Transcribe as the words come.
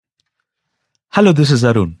Hello, this is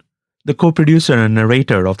Arun, the co-producer and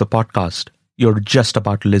narrator of the podcast you're just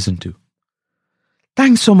about to listen to.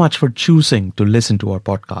 Thanks so much for choosing to listen to our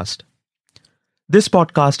podcast. This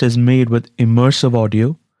podcast is made with immersive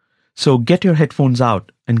audio, so get your headphones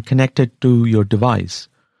out and connect it to your device.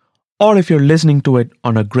 Or if you're listening to it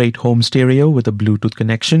on a great home stereo with a Bluetooth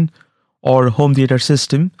connection, or home theater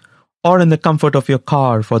system, or in the comfort of your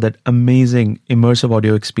car for that amazing immersive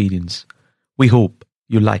audio experience, we hope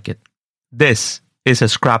you like it. This is a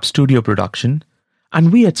Scraps Studio production,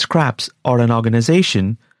 and we at Scraps are an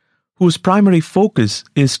organization whose primary focus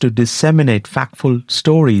is to disseminate factful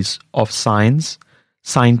stories of science,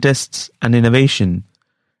 scientists, and innovation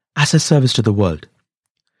as a service to the world.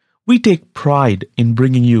 We take pride in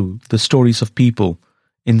bringing you the stories of people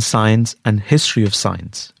in science and history of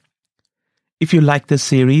science. If you like this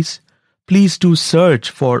series, please do search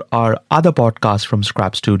for our other podcast from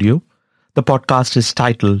Scrap Studio. The podcast is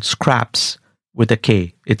titled Scraps with a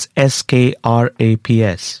K. It's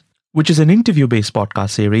SKRAPS, which is an interview-based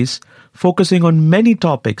podcast series focusing on many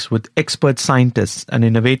topics with expert scientists and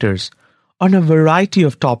innovators on a variety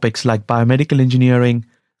of topics like biomedical engineering,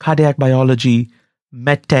 cardiac biology,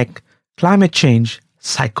 medtech, climate change,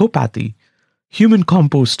 psychopathy, human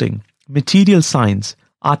composting, material science,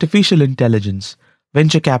 artificial intelligence,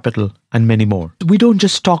 venture capital, and many more. We don't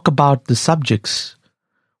just talk about the subjects.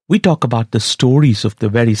 We talk about the stories of the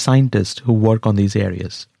very scientists who work on these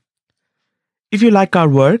areas. If you like our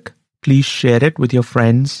work, please share it with your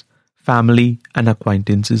friends, family, and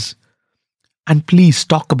acquaintances. And please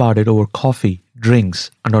talk about it over coffee,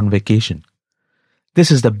 drinks, and on vacation.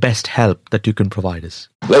 This is the best help that you can provide us.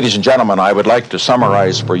 Ladies and gentlemen, I would like to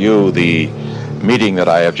summarize for you the meeting that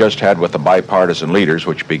I have just had with the bipartisan leaders,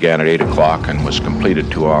 which began at 8 o'clock and was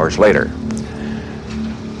completed 2 hours later.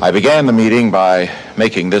 I began the meeting by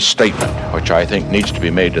making this statement, which I think needs to be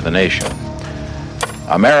made to the nation.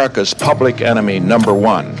 America's public enemy number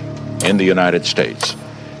one in the United States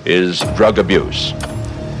is drug abuse.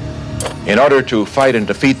 In order to fight and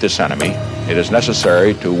defeat this enemy, it is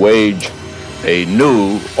necessary to wage a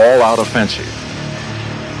new all-out offensive.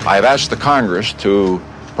 I have asked the Congress to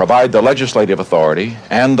provide the legislative authority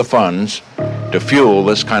and the funds to fuel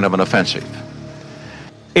this kind of an offensive.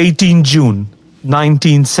 18 June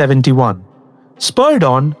 1971. Spurred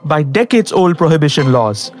on by decades-old prohibition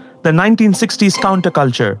laws, the 1960s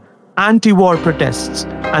counterculture, anti-war protests,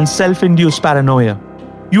 and self-induced paranoia,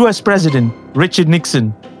 U.S. President Richard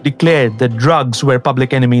Nixon declared that drugs were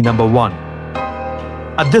public enemy number one.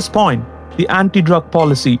 At this point, the anti-drug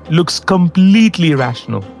policy looks completely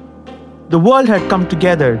irrational. The world had come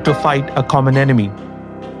together to fight a common enemy.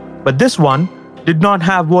 But this one did not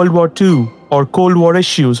have World War II or Cold War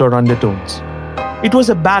issues or undertones. It was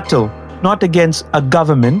a battle not against a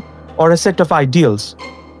government or a set of ideals.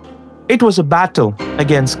 It was a battle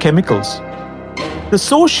against chemicals. The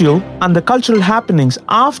social and the cultural happenings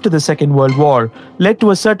after the Second World War led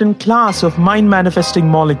to a certain class of mind-manifesting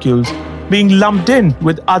molecules being lumped in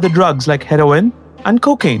with other drugs like heroin and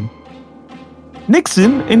cocaine.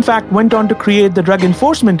 Nixon, in fact, went on to create the Drug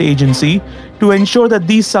Enforcement Agency to ensure that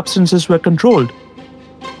these substances were controlled.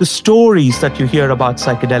 The stories that you hear about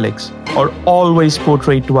psychedelics are always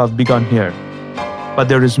portrayed to have begun here. But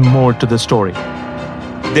there is more to the story.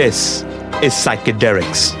 This is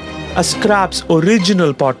Psychedelics, a Scraps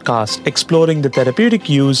original podcast exploring the therapeutic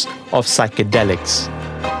use of psychedelics.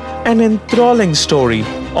 An enthralling story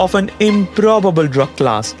of an improbable drug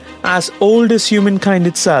class as old as humankind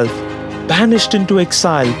itself, banished into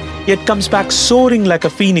exile, yet comes back soaring like a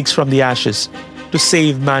phoenix from the ashes to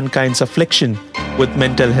save mankind's affliction with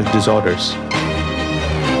mental health disorders.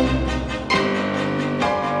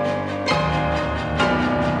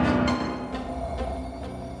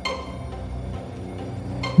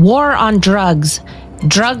 War on drugs.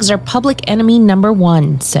 Drugs are public enemy number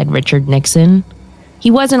one, said Richard Nixon.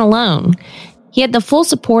 He wasn't alone. He had the full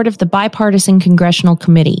support of the bipartisan congressional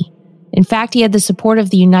committee. In fact, he had the support of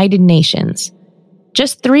the United Nations.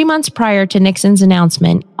 Just 3 months prior to Nixon's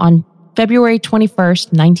announcement, on February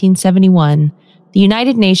 21st, 1971, the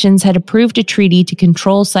United Nations had approved a treaty to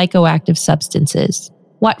control psychoactive substances.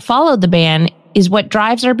 What followed the ban is what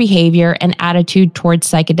drives our behavior and attitude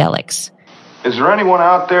towards psychedelics. Is there anyone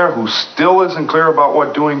out there who still isn't clear about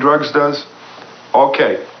what doing drugs does?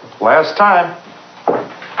 Okay, last time.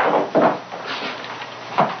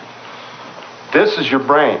 This is your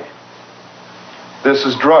brain. This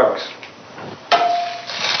is drugs.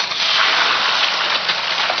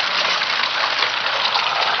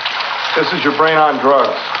 This is your brain on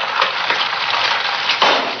drugs.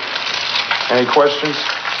 Any questions?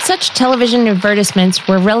 Such television advertisements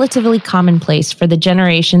were relatively commonplace for the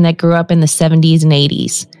generation that grew up in the 70s and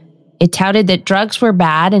 80s. It touted that drugs were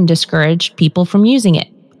bad and discouraged people from using it.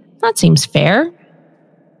 That seems fair.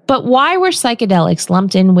 But why were psychedelics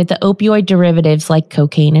lumped in with the opioid derivatives like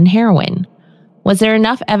cocaine and heroin? Was there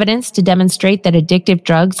enough evidence to demonstrate that addictive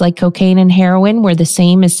drugs like cocaine and heroin were the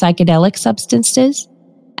same as psychedelic substances?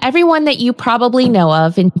 Everyone that you probably know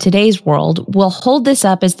of in today's world will hold this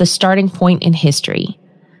up as the starting point in history.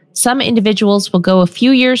 Some individuals will go a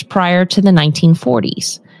few years prior to the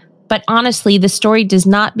 1940s. But honestly, the story does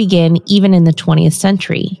not begin even in the 20th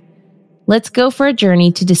century. Let's go for a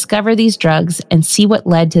journey to discover these drugs and see what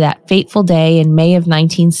led to that fateful day in May of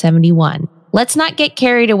 1971. Let's not get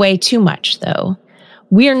carried away too much, though.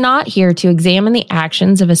 We are not here to examine the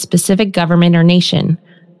actions of a specific government or nation.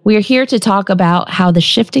 We are here to talk about how the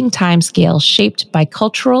shifting timescale shaped by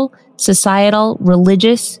cultural, societal,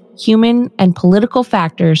 religious, human, and political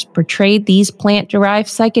factors portrayed these plant-derived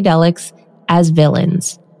psychedelics as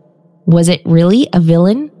villains. Was it really a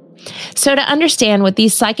villain? So to understand what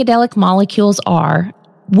these psychedelic molecules are,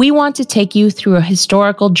 we want to take you through a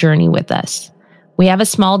historical journey with us. We have a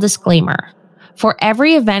small disclaimer. For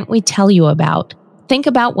every event we tell you about, think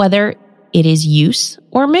about whether it is use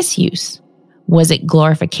or misuse. Was it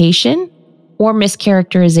glorification or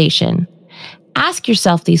mischaracterization? Ask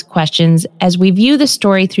yourself these questions as we view the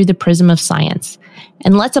story through the prism of science,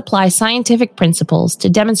 and let's apply scientific principles to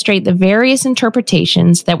demonstrate the various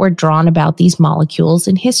interpretations that were drawn about these molecules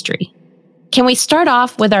in history. Can we start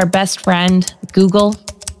off with our best friend, Google?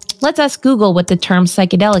 Let's ask Google what the term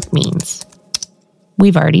psychedelic means.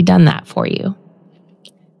 We've already done that for you.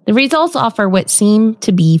 The results offer what seem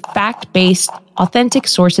to be fact-based, authentic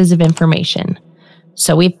sources of information.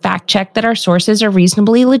 So we've fact-checked that our sources are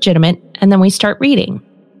reasonably legitimate, and then we start reading.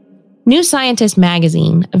 New Scientist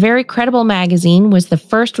magazine, a very credible magazine, was the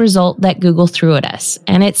first result that Google threw at us,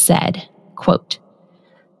 and it said, quote,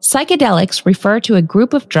 "Psychedelics refer to a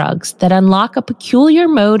group of drugs that unlock a peculiar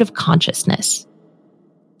mode of consciousness."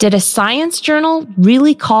 Did a science journal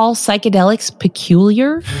really call psychedelics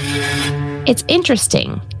peculiar? It's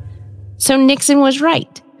interesting. So Nixon was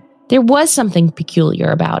right. There was something peculiar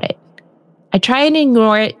about it. I tried to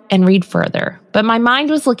ignore it and read further, but my mind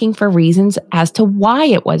was looking for reasons as to why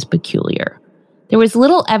it was peculiar. There was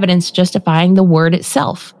little evidence justifying the word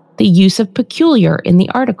itself, the use of peculiar in the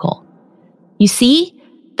article. You see,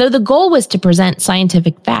 though the goal was to present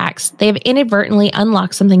scientific facts, they have inadvertently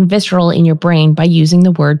unlocked something visceral in your brain by using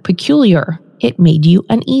the word peculiar. It made you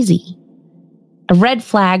uneasy. A red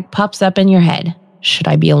flag pops up in your head. Should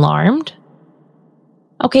I be alarmed?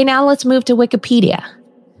 Okay, now let's move to Wikipedia.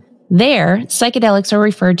 There, psychedelics are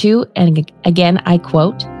referred to, and again I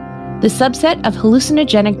quote, "the subset of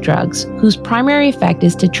hallucinogenic drugs whose primary effect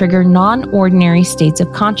is to trigger non-ordinary states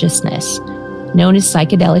of consciousness, known as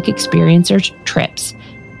psychedelic experience or trips,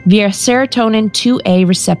 via serotonin 2A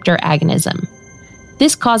receptor agonism.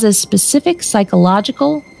 This causes specific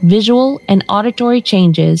psychological, visual, and auditory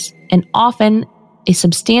changes, and often a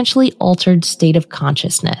substantially altered state of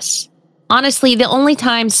consciousness." Honestly, the only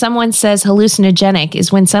time someone says hallucinogenic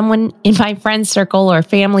is when someone in my friend circle or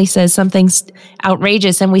family says something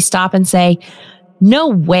outrageous and we stop and say, "No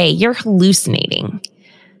way, you're hallucinating."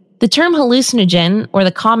 The term hallucinogen, or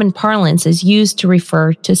the common parlance, is used to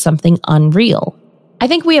refer to something unreal. I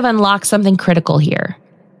think we have unlocked something critical here.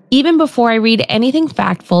 Even before I read anything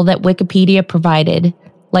factful that Wikipedia provided,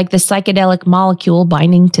 like the psychedelic molecule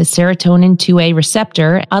binding to serotonin 2A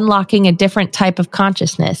receptor, unlocking a different type of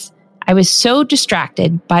consciousness, I was so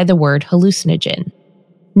distracted by the word hallucinogen.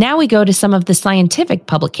 Now we go to some of the scientific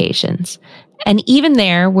publications. And even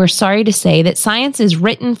there, we're sorry to say that science is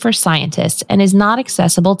written for scientists and is not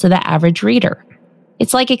accessible to the average reader.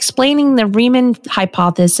 It's like explaining the Riemann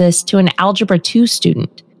hypothesis to an Algebra 2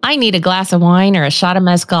 student. I need a glass of wine or a shot of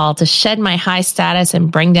mezcal to shed my high status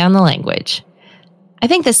and bring down the language. I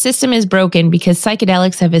think the system is broken because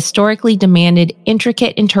psychedelics have historically demanded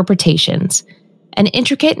intricate interpretations. And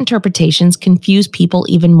intricate interpretations confuse people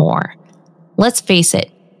even more. Let's face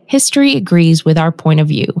it, history agrees with our point of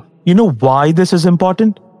view. You know why this is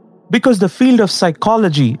important? Because the field of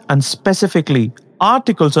psychology, and specifically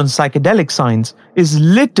articles on psychedelic science, is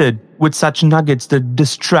littered with such nuggets that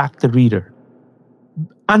distract the reader.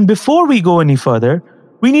 And before we go any further,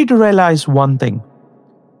 we need to realize one thing.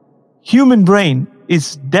 Human brain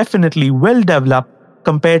is definitely well developed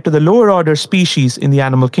compared to the lower order species in the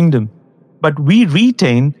animal kingdom. But we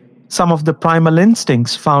retain some of the primal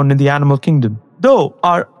instincts found in the animal kingdom. Though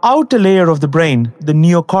our outer layer of the brain, the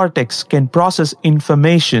neocortex, can process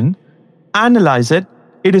information, analyze it,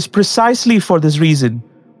 it is precisely for this reason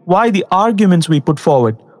why the arguments we put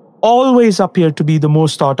forward always appear to be the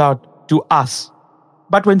most thought out to us.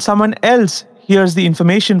 But when someone else hears the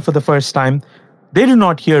information for the first time, they do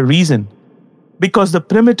not hear reason, because the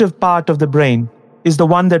primitive part of the brain is the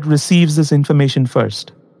one that receives this information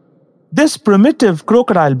first. This primitive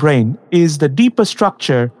crocodile brain is the deeper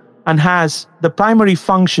structure and has the primary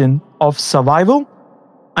function of survival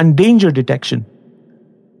and danger detection.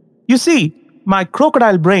 You see, my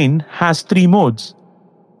crocodile brain has 3 modes: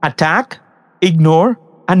 attack, ignore,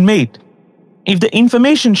 and mate. If the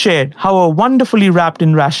information shared, however wonderfully wrapped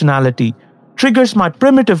in rationality, triggers my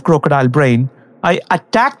primitive crocodile brain, I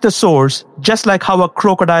attack the source just like how a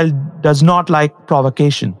crocodile does not like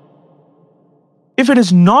provocation. If it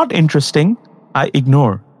is not interesting, I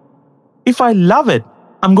ignore. If I love it,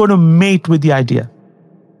 I'm going to mate with the idea.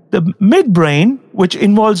 The midbrain, which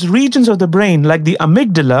involves regions of the brain like the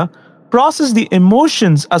amygdala, process the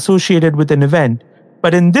emotions associated with an event.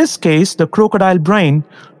 But in this case, the crocodile brain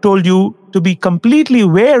told you to be completely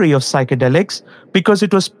wary of psychedelics because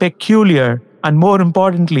it was peculiar, and more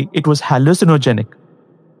importantly, it was hallucinogenic.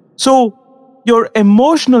 So, your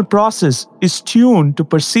emotional process is tuned to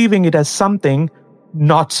perceiving it as something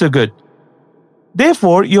not so good.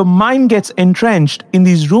 Therefore, your mind gets entrenched in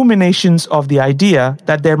these ruminations of the idea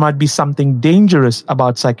that there might be something dangerous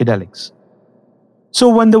about psychedelics. So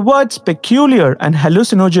when the words peculiar and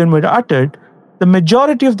hallucinogen were uttered, the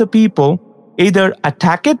majority of the people either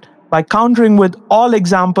attack it by countering with all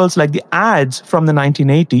examples like the ads from the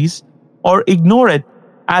 1980s, or ignore it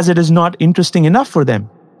as it is not interesting enough for them.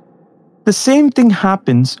 The same thing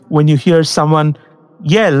happens when you hear someone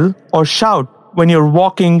yell or shout when you're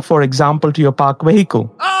walking, for example, to your parked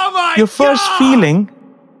vehicle. Your first feeling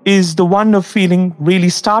is the one of feeling really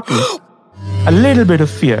startled, a little bit of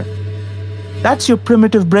fear. That's your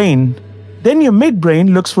primitive brain. Then your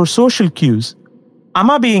midbrain looks for social cues. Am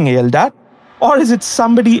I being yelled at? Or is it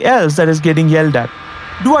somebody else that is getting yelled at?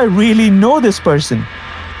 Do I really know this person?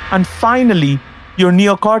 And finally, your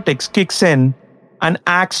neocortex kicks in and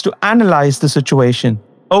acts to analyze the situation.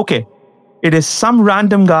 Okay, it is some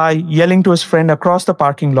random guy yelling to his friend across the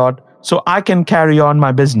parking lot, so I can carry on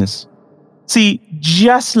my business. See,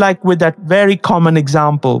 just like with that very common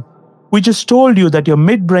example, we just told you that your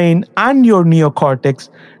midbrain and your neocortex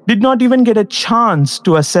did not even get a chance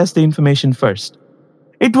to assess the information first.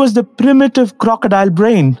 It was the primitive crocodile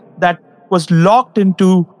brain that was locked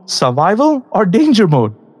into survival or danger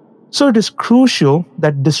mode. So it is crucial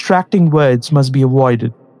that distracting words must be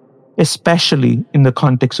avoided, especially in the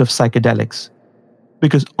context of psychedelics.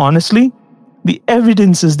 Because honestly, the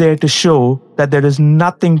evidence is there to show that there is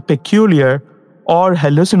nothing peculiar or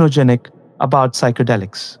hallucinogenic about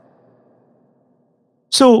psychedelics.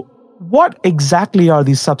 So, what exactly are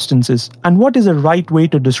these substances and what is the right way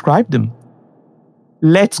to describe them?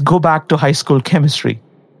 Let's go back to high school chemistry.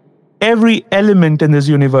 Every element in this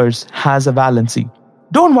universe has a valency.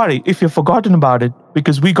 Don't worry if you've forgotten about it,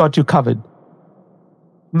 because we got you covered.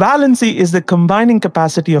 Valency is the combining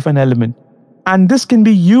capacity of an element, and this can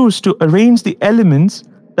be used to arrange the elements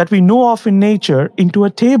that we know of in nature into a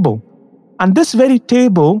table. And this very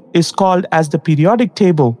table is called as the periodic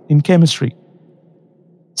table in chemistry.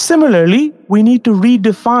 Similarly, we need to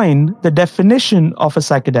redefine the definition of a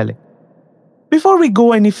psychedelic. Before we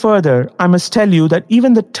go any further, I must tell you that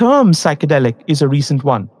even the term psychedelic is a recent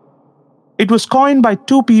one. It was coined by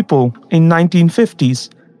 2 people in 1950s,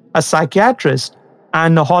 a psychiatrist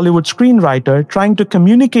and a Hollywood screenwriter trying to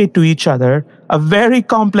communicate to each other a very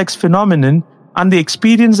complex phenomenon and the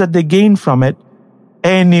experience that they gained from it.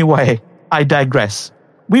 Anyway, I digress.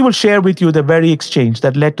 We will share with you the very exchange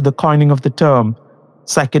that led to the coining of the term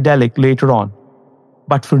psychedelic later on.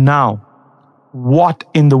 But for now, what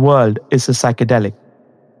in the world is a psychedelic?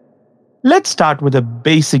 Let's start with a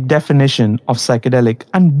basic definition of psychedelic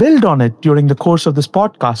and build on it during the course of this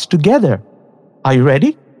podcast together. Are you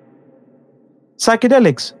ready?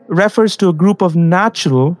 Psychedelics refers to a group of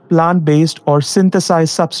natural, plant-based or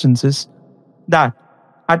synthesized substances that,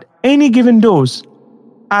 at any given dose,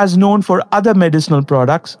 as known for other medicinal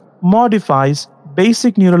products, modifies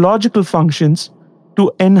basic neurological functions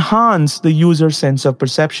to enhance the user's sense of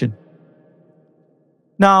perception.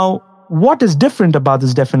 Now, what is different about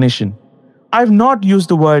this definition? I've not used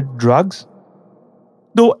the word drugs.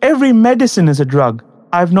 Though every medicine is a drug,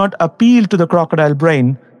 I've not appealed to the crocodile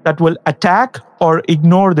brain that will attack or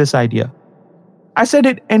ignore this idea. I said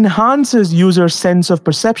it enhances user's sense of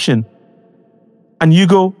perception. And you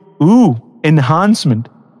go, ooh, enhancement.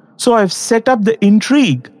 So I've set up the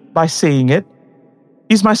intrigue by saying it.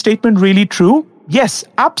 Is my statement really true? Yes,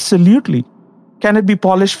 absolutely. Can it be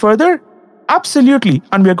polished further? Absolutely.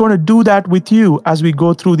 And we're going to do that with you as we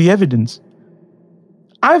go through the evidence.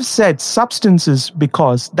 I've said substances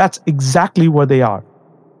because that's exactly what they are.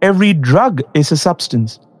 Every drug is a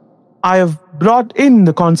substance. I have brought in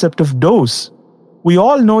the concept of dose. We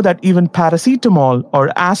all know that even paracetamol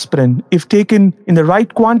or aspirin, if taken in the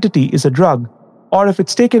right quantity, is a drug, or if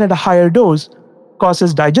it's taken at a higher dose,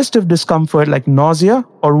 causes digestive discomfort like nausea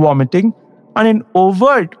or vomiting, and an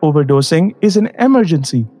overt overdosing is an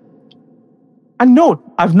emergency. And note,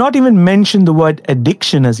 I've not even mentioned the word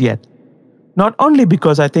addiction as yet. Not only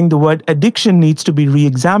because I think the word addiction needs to be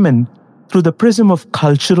re-examined through the prism of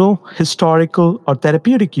cultural, historical, or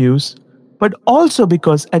therapeutic use, but also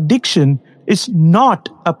because addiction is not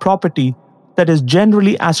a property that is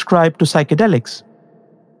generally ascribed to psychedelics.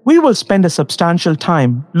 We will spend a substantial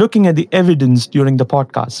time looking at the evidence during the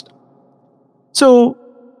podcast. So,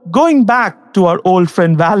 going back to our old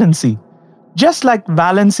friend valency, just like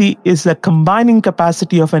valency is the combining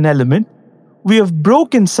capacity of an element, we have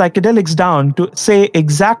broken psychedelics down to say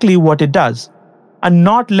exactly what it does, and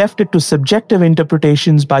not left it to subjective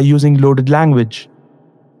interpretations by using loaded language.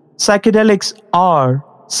 Psychedelics are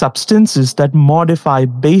substances that modify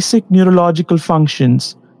basic neurological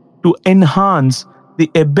functions to enhance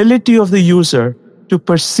the ability of the user to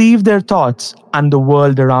perceive their thoughts and the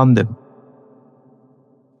world around them.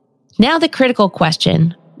 Now the critical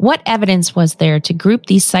question: what evidence was there to group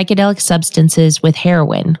these psychedelic substances with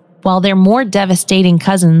heroin, while their more devastating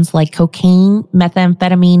cousins like cocaine,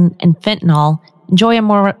 methamphetamine, and fentanyl enjoy a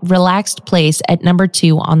more relaxed place at number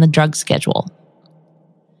 2 on the drug schedule?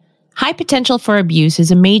 High potential for abuse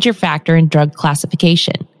is a major factor in drug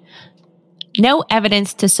classification. No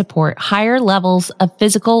evidence to support higher levels of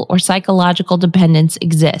physical or psychological dependence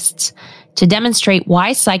exists to demonstrate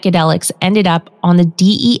why psychedelics ended up on the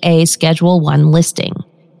DEA Schedule I listing.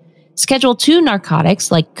 Schedule II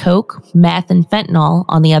narcotics like coke, meth, and fentanyl,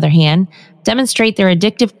 on the other hand, demonstrate their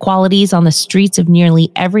addictive qualities on the streets of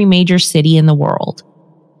nearly every major city in the world.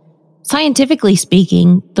 Scientifically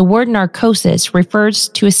speaking, the word narcosis refers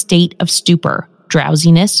to a state of stupor,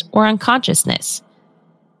 drowsiness, or unconsciousness.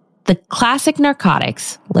 The classic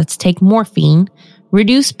narcotics, let's take morphine,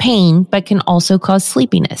 reduce pain but can also cause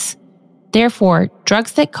sleepiness. Therefore,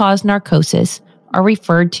 drugs that cause narcosis are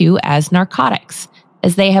referred to as narcotics,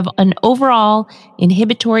 as they have an overall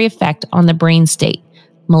inhibitory effect on the brain state,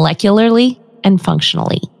 molecularly and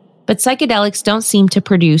functionally. But psychedelics don't seem to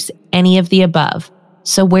produce any of the above.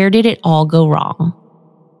 So where did it all go wrong?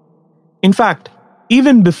 In fact,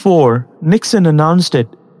 even before Nixon announced it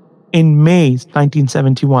in May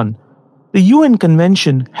 1971, the UN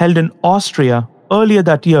convention held in Austria earlier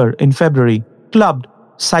that year in February clubbed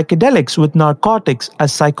psychedelics with narcotics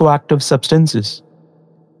as psychoactive substances.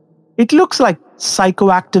 It looks like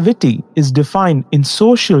psychoactivity is defined in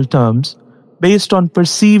social terms based on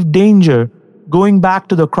perceived danger going back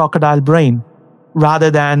to the crocodile brain rather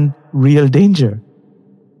than real danger.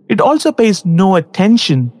 It also pays no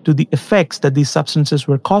attention to the effects that these substances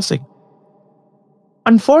were causing.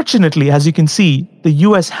 Unfortunately, as you can see, the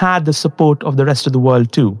US had the support of the rest of the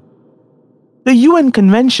world too. The UN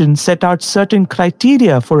Convention set out certain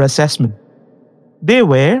criteria for assessment. They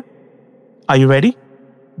were, are you ready?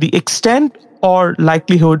 The extent or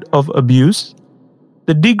likelihood of abuse,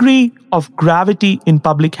 the degree of gravity in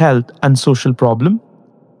public health and social problem,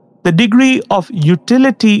 the degree of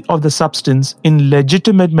utility of the substance in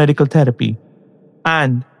legitimate medical therapy,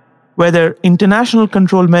 and whether international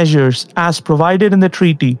control measures as provided in the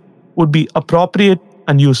treaty would be appropriate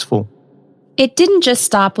and useful. It didn't just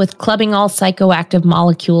stop with clubbing all psychoactive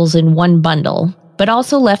molecules in one bundle, but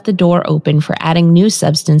also left the door open for adding new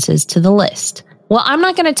substances to the list. Well, I'm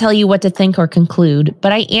not going to tell you what to think or conclude,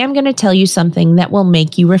 but I am going to tell you something that will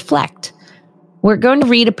make you reflect. We're going to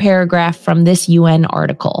read a paragraph from this UN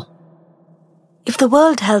article. If the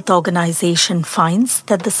World Health Organization finds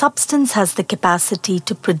that the substance has the capacity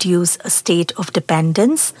to produce a state of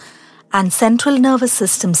dependence and central nervous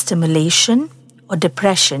system stimulation or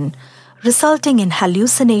depression, resulting in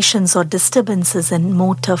hallucinations or disturbances in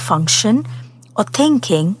motor function or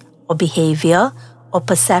thinking or behavior or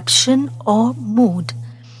perception or mood,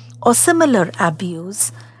 or similar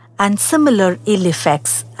abuse and similar ill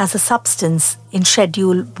effects as a substance in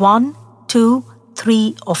Schedule 1, 2,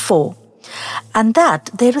 3, or 4, and that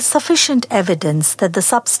there is sufficient evidence that the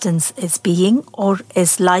substance is being or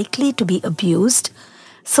is likely to be abused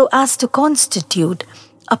so as to constitute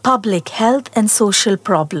a public health and social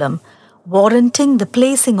problem, warranting the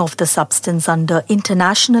placing of the substance under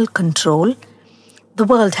international control, the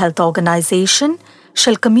World Health Organization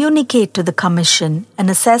shall communicate to the Commission an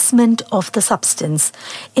assessment of the substance,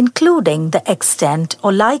 including the extent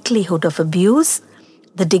or likelihood of abuse,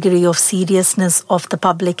 the degree of seriousness of the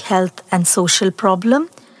public health and social problem,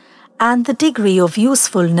 and the degree of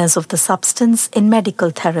usefulness of the substance in medical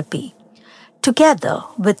therapy, together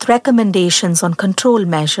with recommendations on control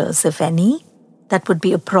measures, if any, that would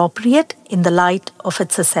be appropriate in the light of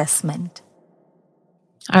its assessment.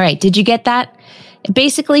 All right, did you get that? It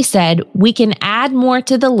basically said we can add more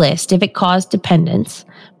to the list if it caused dependence,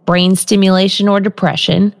 brain stimulation or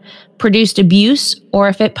depression, produced abuse, or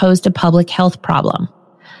if it posed a public health problem.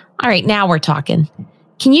 All right, now we're talking.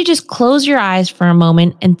 Can you just close your eyes for a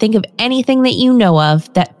moment and think of anything that you know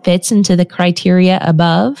of that fits into the criteria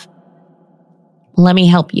above? Let me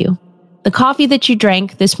help you. The coffee that you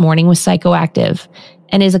drank this morning was psychoactive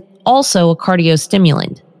and is also a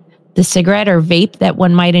cardiostimulant. The cigarette or vape that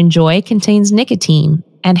one might enjoy contains nicotine.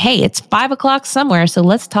 And hey, it's 5 o'clock somewhere, so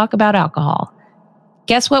let's talk about alcohol.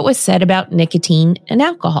 Guess what was said about nicotine and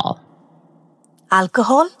alcohol?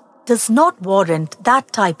 Alcohol does not warrant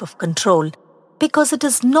that type of control because it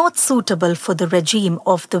is not suitable for the regime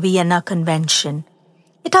of the Vienna Convention.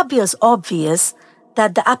 It appears obvious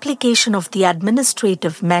that the application of the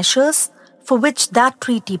administrative measures for which that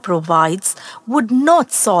treaty provides would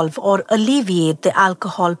not solve or alleviate the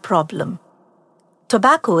alcohol problem.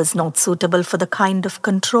 Tobacco is not suitable for the kind of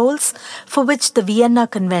controls for which the Vienna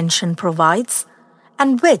Convention provides,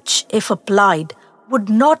 and which, if applied, would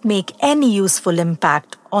not make any useful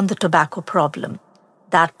impact on the tobacco problem.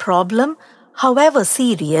 That problem, however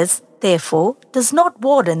serious, therefore, does not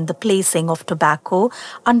warrant the placing of tobacco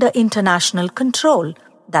under international control,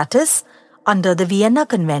 that is, under the Vienna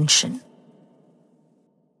Convention.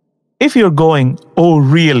 If you're going, oh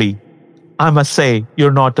really, I must say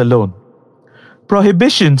you're not alone.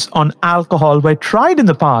 Prohibitions on alcohol were tried in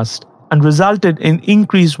the past and resulted in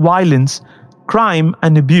increased violence, crime,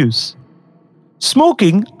 and abuse.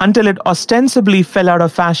 Smoking, until it ostensibly fell out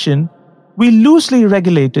of fashion, we loosely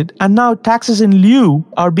regulated, and now taxes in lieu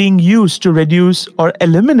are being used to reduce or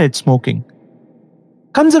eliminate smoking.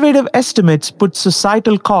 Conservative estimates put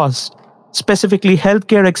societal costs, specifically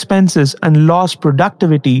healthcare expenses and lost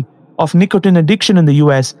productivity of nicotine addiction in the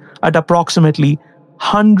US at approximately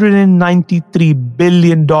 $193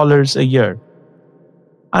 billion a year.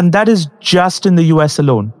 And that is just in the US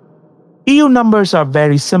alone. EU numbers are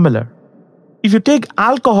very similar. If you take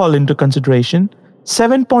alcohol into consideration,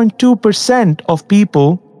 7.2% of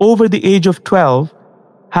people over the age of 12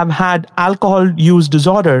 have had alcohol use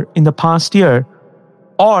disorder in the past year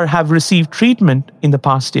or have received treatment in the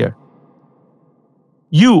past year.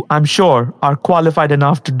 You, I'm sure, are qualified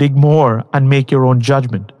enough to dig more and make your own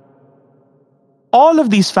judgment. All of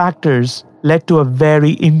these factors led to a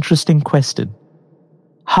very interesting question.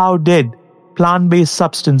 How did plant-based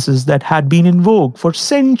substances that had been in vogue for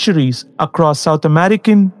centuries across South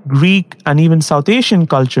American, Greek, and even South Asian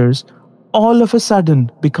cultures all of a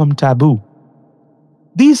sudden become taboo?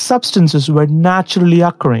 These substances were naturally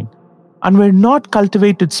occurring and were not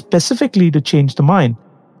cultivated specifically to change the mind,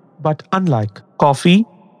 but unlike coffee,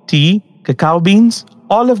 tea, cacao beans,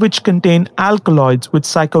 all of which contain alkaloids with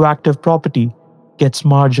psychoactive property, gets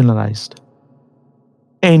marginalized.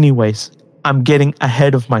 Anyways, I'm getting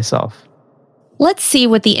ahead of myself. Let's see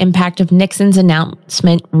what the impact of Nixon's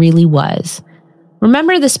announcement really was.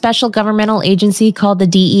 Remember the special governmental agency called the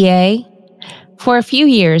DEA? For a few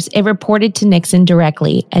years, it reported to Nixon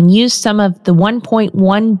directly and used some of the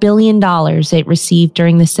 $1.1 billion it received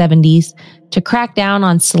during the 70s to crack down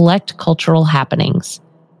on select cultural happenings.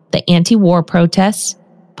 The anti-war protests,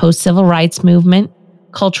 post-civil rights movement,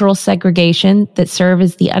 cultural segregation that serve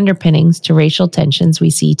as the underpinnings to racial tensions we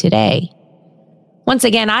see today. Once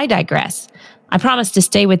again, I digress. I promise to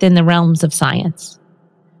stay within the realms of science.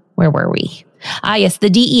 Where were we? Yes, the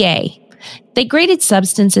DEA. They graded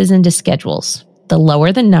substances into schedules. The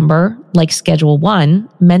lower the number, like Schedule 1,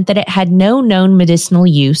 meant that it had no known medicinal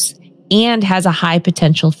use and has a high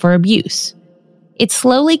potential for abuse. It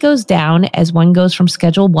slowly goes down as one goes from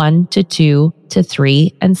Schedule 1 to 2 to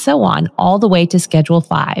 3 and so on, all the way to Schedule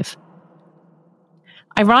 5.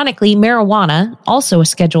 Ironically, marijuana, also a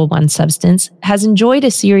Schedule 1 substance, has enjoyed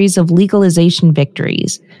a series of legalization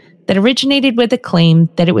victories that originated with a claim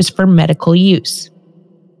that it was for medical use.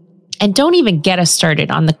 And don't even get us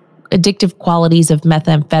started on the addictive qualities of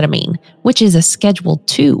methamphetamine, which is a Schedule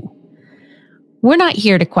 2. We're not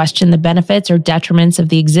here to question the benefits or detriments of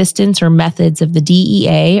the existence or methods of the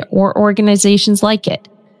DEA or organizations like it.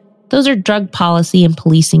 Those are drug policy and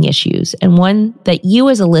policing issues, and one that you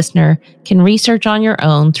as a listener can research on your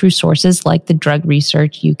own through sources like the Drug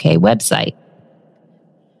Research UK website.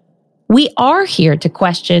 We are here to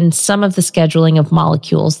question some of the scheduling of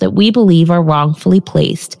molecules that we believe are wrongfully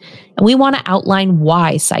placed, and we want to outline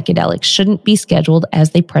why psychedelics shouldn't be scheduled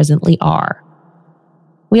as they presently are.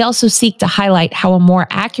 We also seek to highlight how a more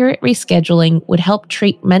accurate rescheduling would help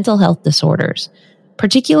treat mental health disorders,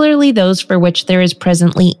 particularly those for which there is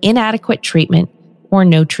presently inadequate treatment or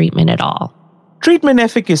no treatment at all. Treatment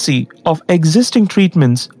efficacy of existing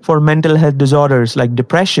treatments for mental health disorders like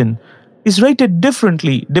depression is rated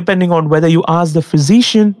differently depending on whether you ask the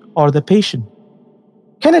physician or the patient.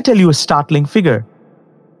 Can I tell you a startling figure?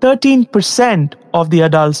 13% of the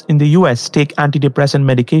adults in the US take antidepressant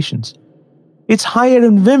medications. It's higher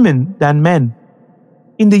in women than men.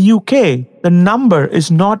 In the UK, the number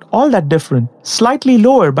is not all that different, slightly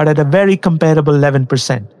lower but at a very comparable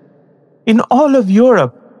 11%. In all of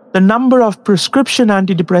Europe, the number of prescription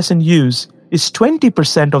antidepressant use is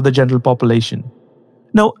 20% of the general population.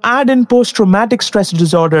 Now add in post-traumatic stress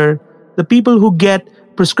disorder, the people who get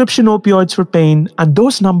prescription opioids for pain, and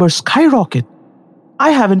those numbers skyrocket. I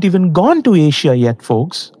haven't even gone to Asia yet,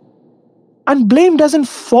 folks. And blame doesn't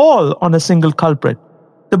fall on a single culprit.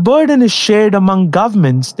 The burden is shared among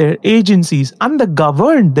governments, their agencies, and the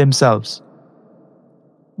governed themselves.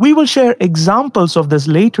 We will share examples of this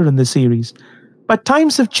later in the series, but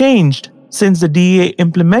times have changed since the DEA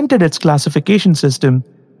implemented its classification system,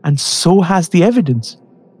 and so has the evidence.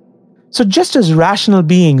 So just as rational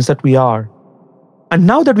beings that we are, and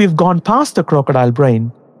now that we've gone past the crocodile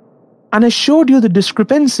brain, and I showed you the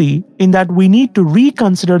discrepancy in that we need to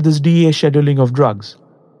reconsider this DEA scheduling of drugs,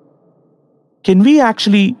 can we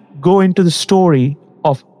actually go into the story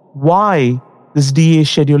of why this DEA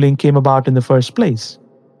scheduling came about in the first place?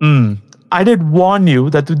 I did warn you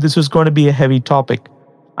that this was going to be a heavy topic,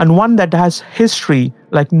 and one that has history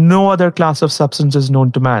like no other class of substances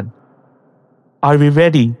known to man. Are we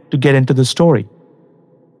ready to get into the story?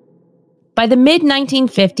 By the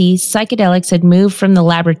mid-1950s, psychedelics had moved from the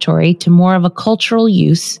laboratory to more of a cultural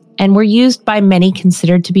use and were used by many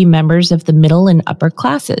considered to be members of the middle and upper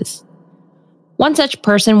classes. One such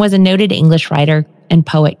person was a noted English writer and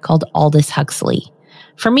poet called Aldous Huxley.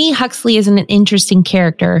 For me, Huxley is an interesting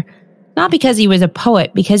character, not because he was a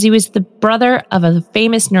poet, because he was the brother of a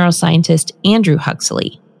famous neuroscientist, Andrew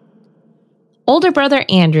Huxley. Older brother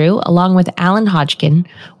Andrew, along with Alan Hodgkin,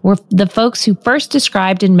 were the folks who first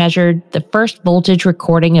described and measured the first voltage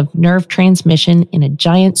recording of nerve transmission in a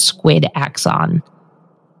giant squid axon.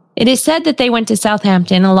 It is said that they went to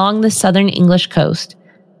Southampton along the southern English coast,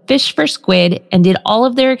 fished for squid, and did all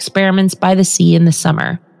of their experiments by the sea in the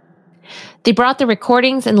summer. They brought the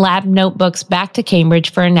recordings and lab notebooks back to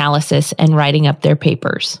Cambridge for analysis and writing up their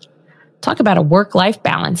papers. Talk about a work-life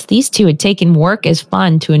balance. These two had taken work as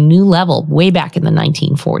fun to a new level way back in the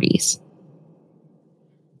 1940s.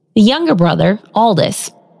 The younger brother,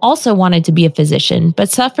 Aldous, also wanted to be a physician,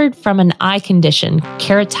 but suffered from an eye condition,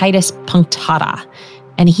 keratitis punctata,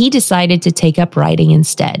 and he decided to take up writing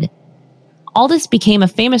instead. Aldous became a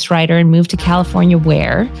famous writer and moved to California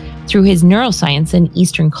where, through his neuroscience and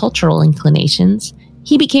Eastern cultural inclinations,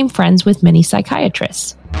 he became friends with many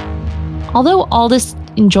psychiatrists. Although Aldous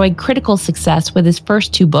enjoyed critical success with his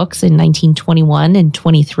first two books in 1921 and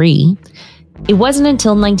 23, it wasn't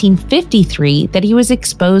until 1953 that he was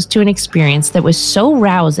exposed to an experience that was so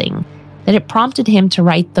rousing that it prompted him to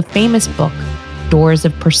write the famous book, Doors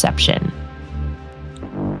of Perception.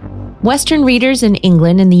 Western readers in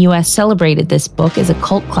England and the US celebrated this book as a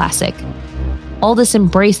cult classic. Aldous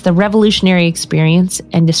embraced the revolutionary experience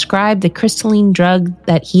and described the crystalline drug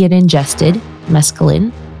that he had ingested,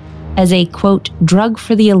 mescaline, as a, quote, drug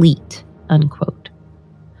for the elite, unquote.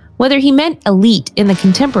 Whether he meant elite in the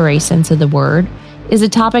contemporary sense of the word is a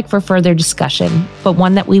topic for further discussion, but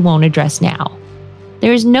one that we won't address now.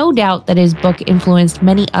 There is no doubt that his book influenced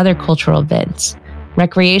many other cultural events,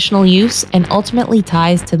 recreational use, and ultimately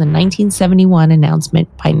ties to the 1971 announcement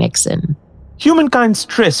by Nixon. Humankind's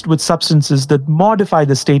tryst with substances that modify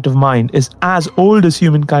the state of mind is as old as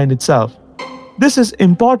humankind itself. This is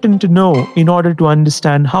important to know in order to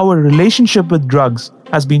understand how our relationship with drugs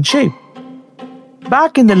has been shaped.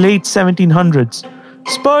 Back in the late 1700s,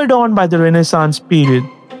 spurred on by the Renaissance period,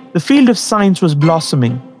 the field of science was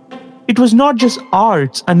blossoming. It was not just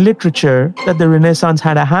arts and literature that the Renaissance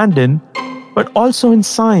had a hand in, but also in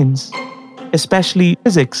science, especially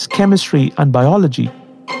physics, chemistry, and biology.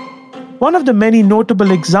 One of the many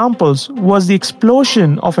notable examples was the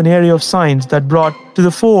explosion of an area of science that brought to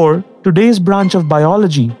the fore today's branch of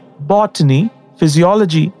biology, botany,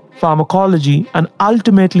 physiology, pharmacology, and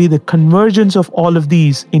ultimately the convergence of all of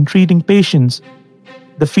these in treating patients,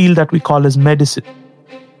 the field that we call as medicine.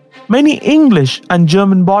 Many English and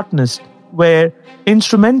German botanists were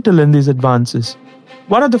instrumental in these advances.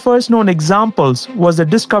 One of the first known examples was the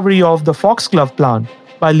discovery of the foxglove plant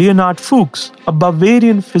by Leonhard Fuchs, a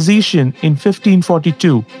Bavarian physician, in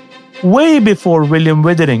 1542, way before William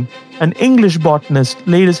Withering, an English botanist,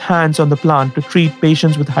 laid his hands on the plant to treat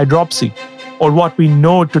patients with hydropsy, or what we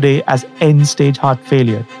know today as end-stage heart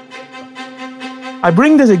failure. I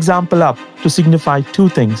bring this example up to signify two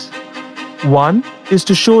things. One is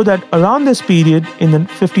to show that around this period in the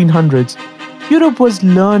 1500s, Europe was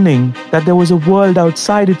learning that there was a world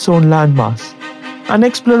outside its own landmass, and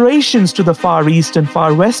explorations to the Far East and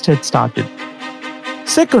Far West had started.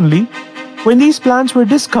 Secondly, when these plants were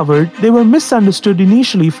discovered, they were misunderstood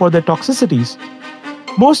initially for their toxicities.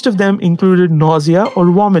 Most of them included nausea or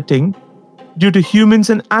vomiting due to humans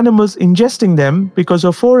and animals ingesting them because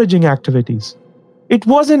of foraging activities. It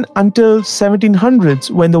wasn't until 1700s,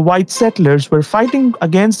 when the white settlers were fighting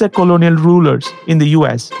against their colonial rulers in the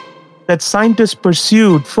US, that scientists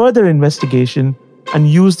pursued further investigation and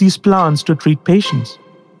used these plants to treat patients.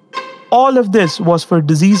 All of this was for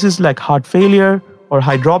diseases like heart failure, or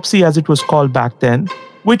hydropsy as it was called back then,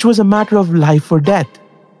 which was a matter of life or death.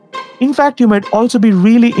 In fact, you might also be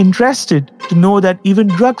really interested to know that even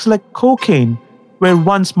drugs like cocaine were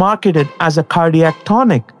once marketed as a cardiac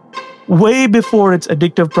tonic, way before its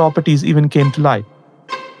addictive properties even came to light.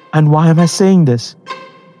 And why am I saying this?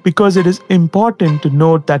 Because it is important to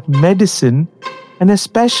note that medicine, and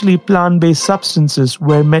especially plant-based substances,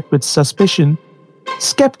 were met with suspicion,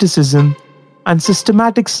 skepticism, and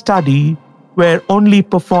systematic study were only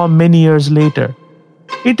performed many years later.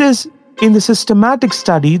 It is in the systematic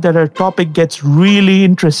study that our topic gets really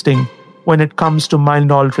interesting when it comes to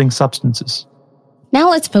mind-altering substances. Now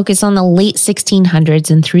let's focus on the late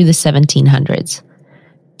 1600s and through the 1700s.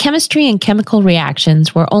 Chemistry and chemical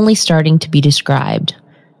reactions were only starting to be described.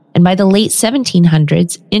 And by the late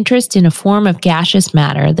 1700s, interest in a form of gaseous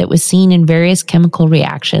matter that was seen in various chemical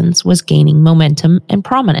reactions was gaining momentum and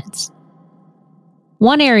prominence.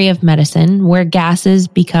 One area of medicine where gases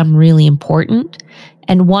become really important,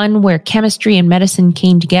 and one where chemistry and medicine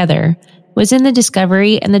came together, was in the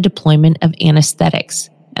discovery and the deployment of anesthetics,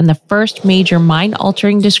 and the first major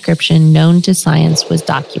mind-altering description known to science was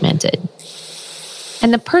documented.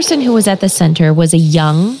 And the person who was at the center was a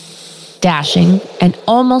young, dashing, and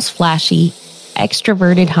almost flashy,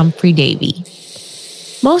 extroverted Humphrey Davy.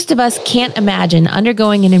 Most of us can't imagine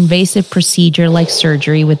undergoing an invasive procedure like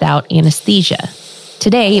surgery without anesthesia.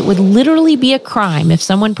 Today, it would literally be a crime if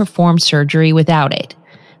someone performed surgery without it.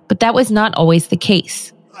 But that was not always the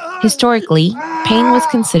case. Historically, pain was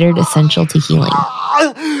considered essential to healing.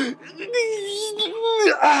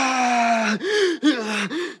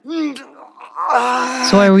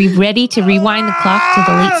 So are we ready to rewind the clock to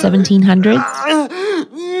the late 1700s?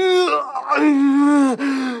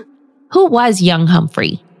 Who was young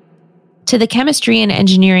Humphrey? To the chemistry and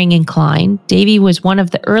engineering inclined, Davy was one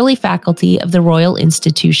of the early faculty of the Royal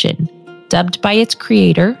Institution, dubbed by its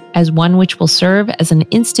creator as one which will serve as an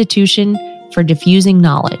institution for diffusing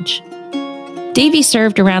knowledge. Davy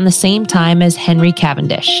served around the same time as Henry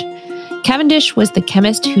Cavendish. Cavendish was the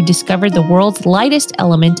chemist who discovered the world's lightest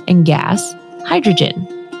element and gas, hydrogen.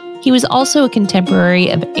 He was also a contemporary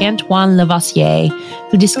of Antoine Lavoisier,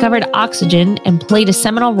 who discovered oxygen and played a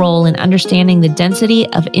seminal role in understanding the density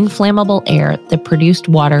of inflammable air that produced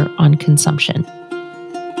water on consumption.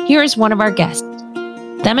 Here is one of our guests,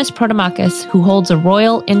 Themis Protomakis, who holds a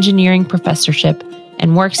Royal Engineering Professorship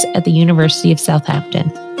and works at the University of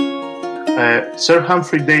Southampton. Sir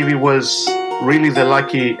Humphrey Davy was really the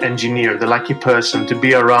lucky engineer, the lucky person to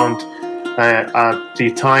be around at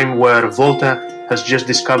the time where Volta has just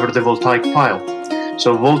discovered the voltaic pile.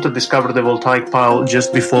 So Volta discovered the voltaic pile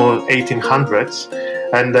just before 1800s,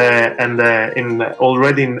 and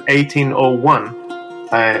already in 1801,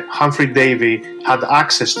 Humphrey Davy had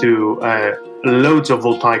access to loads of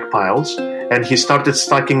voltaic piles, and he started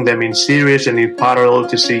stacking them in series and in parallel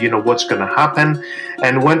to see, what's going to happen.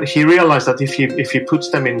 And when he realized that if he puts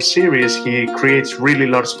them in series, he creates really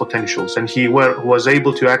large potentials, and he was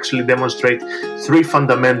able to actually demonstrate three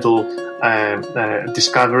fundamental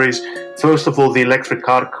discoveries. First of all, the electric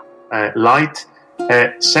arc light.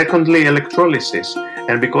 Secondly, electrolysis.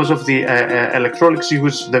 And because of the electrolysis, he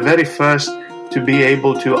was the very first to be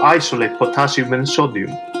able to isolate potassium and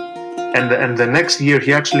sodium. And the next year,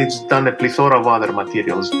 he actually has done a plethora of other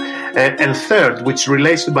materials. And third, which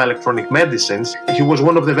relates to bioelectronic medicines, he was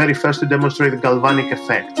one of the very first to demonstrate the galvanic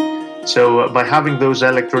effect. So by having those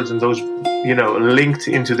electrodes and those, linked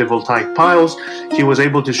into the voltaic piles, he was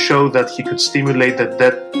able to show that he could stimulate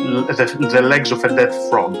the legs of a dead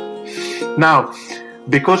frog. Now,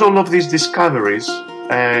 because all of these discoveries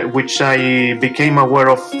which I became aware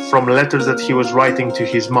of from letters that he was writing to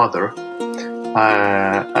his mother.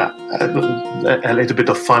 A little bit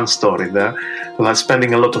of fun story there. I was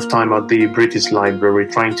spending a lot of time at the British Library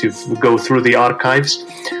trying to go through the archives.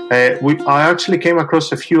 I actually came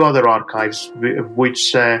across a few other archives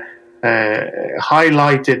which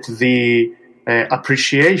highlighted the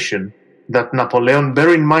appreciation that Napoleon,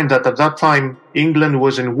 bear in mind that at that time England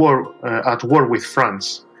was at war with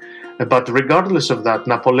France. But regardless of that,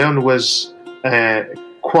 Napoleon was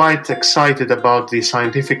quite excited about the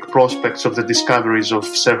scientific prospects of the discoveries of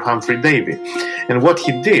Sir Humphrey Davy. And what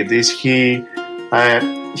he did is he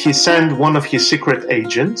sent one of his secret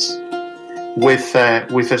agents with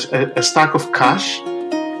a stack of cash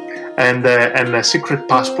and a secret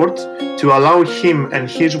passport to allow him and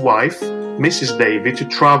his wife, Mrs. Davy, to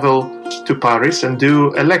travel to Paris and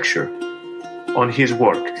do a lecture on his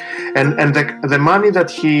work. And the money that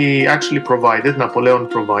he actually provided, Napoleon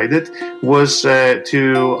provided, was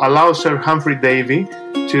to allow Sir Humphrey Davy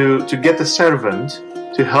to get a servant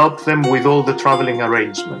to help them with all the traveling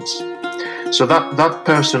arrangements. So that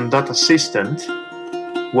person, that assistant,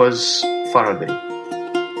 was Faraday.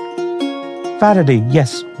 Faraday,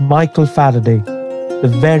 yes, Michael Faraday, the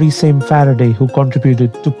very same Faraday who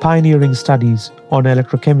contributed to pioneering studies on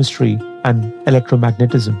electrochemistry and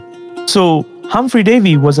electromagnetism. So, Humphrey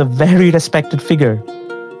Davy was a very respected figure.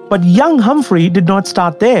 But young Humphrey did not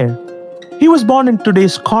start there. He was born in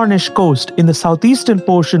today's Cornish coast in the southeastern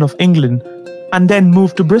portion of England and then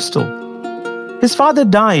moved to Bristol. His father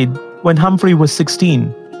died when Humphrey was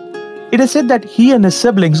 16. It is said that he and his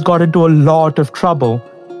siblings got into a lot of trouble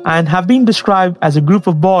and have been described as a group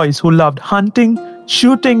of boys who loved hunting,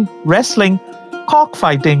 shooting, wrestling,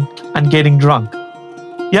 cockfighting, and getting drunk.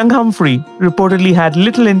 Young Humphrey reportedly had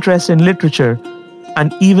little interest in literature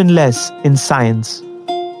and even less in science.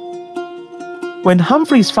 When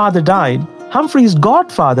Humphrey's father died, Humphrey's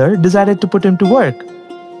godfather decided to put him to work.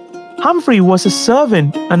 Humphrey was a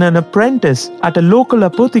servant and an apprentice at a local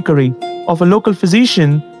apothecary of a local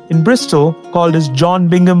physician in Bristol called as John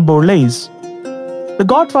Bingham Borlase. The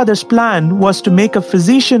godfather's plan was to make a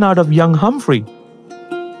physician out of young Humphrey.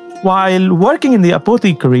 While working in the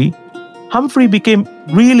apothecary, Humphrey became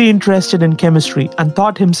really interested in chemistry and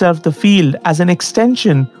thought himself the field as an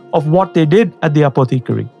extension of what they did at the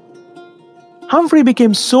apothecary. Humphrey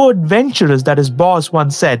became so adventurous that his boss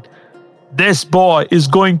once said, "This boy is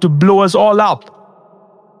going to blow us all up."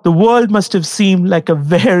 The world must have seemed like a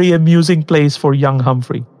very amusing place for young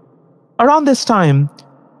Humphrey. Around this time,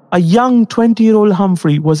 a young 20-year-old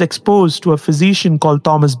Humphrey was exposed to a physician called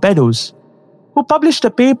Thomas Beddoes, who published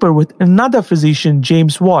a paper with another physician,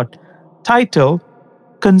 James Watt, titled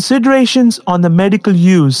Considerations on the Medical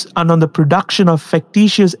Use and on the Production of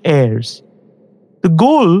Factitious Airs. The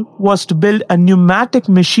goal was to build a pneumatic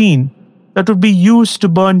machine that would be used to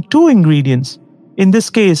burn two ingredients, in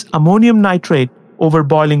this case ammonium nitrate, over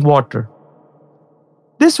boiling water.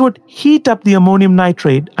 This would heat up the ammonium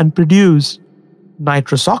nitrate and produce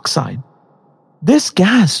nitrous oxide. This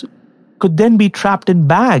gas could then be trapped in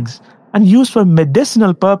bags and used for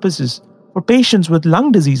medicinal purposes for patients with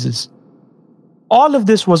lung diseases. All of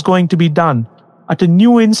this was going to be done at a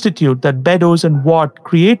new institute that Beddoes and Watt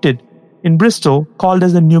created in Bristol called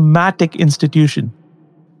as the Pneumatic Institution.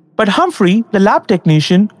 But Humphrey, the lab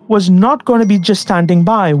technician, was not going to be just standing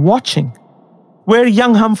by watching. Where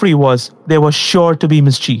young Humphrey was, there was sure to be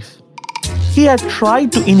mischief. He had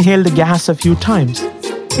tried to inhale the gas a few times.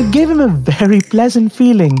 It gave him a very pleasant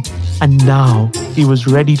feeling, and now he was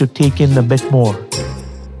ready to take in a bit more.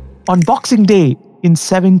 On Boxing Day in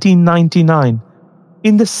 1799,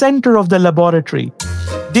 in the center of the laboratory,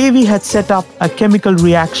 Davy had set up a chemical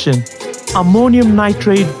reaction. Ammonium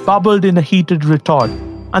nitrate bubbled in a heated retort,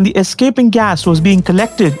 and the escaping gas was being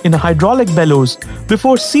collected in a hydraulic bellows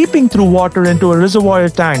before seeping through water into a reservoir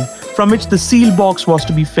tank from which the seal box was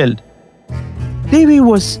to be filled. Davy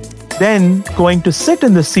was then going to sit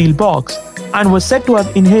in the seal box and was said to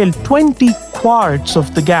have inhaled 20 quarts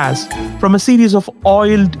of the gas from a series of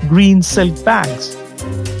oiled green silk bags.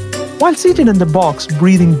 While seated in the box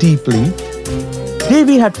breathing deeply,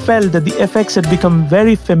 Davy had felt that the effects had become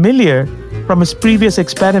very familiar from his previous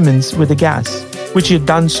experiments with the gas, which he had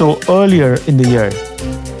done so earlier in the year.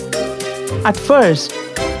 At first,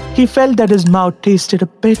 he felt that his mouth tasted a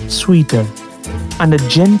bit sweeter, and a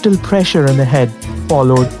gentle pressure on the head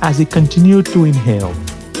followed as he continued to inhale.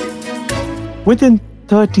 Within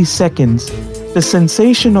 30 seconds, the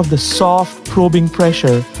sensation of the soft, probing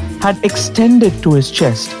pressure had extended to his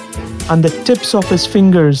chest and the tips of his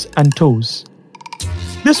fingers and toes.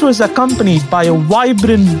 This was accompanied by a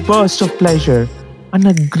vibrant burst of pleasure and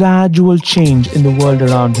a gradual change in the world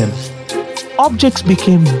around him. Objects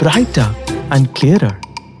became brighter and clearer,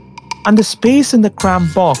 and the space in the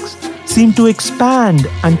cramped box seemed to expand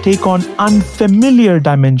and take on unfamiliar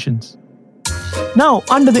dimensions. Now,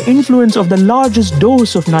 under the influence of the largest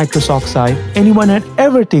dose of nitrous oxide anyone had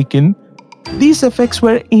ever taken, these effects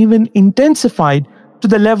were even intensified to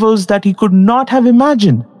the levels that he could not have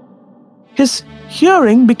imagined. His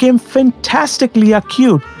hearing became fantastically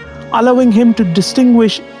acute, allowing him to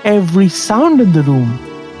distinguish every sound in the room.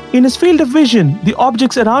 In his field of vision, the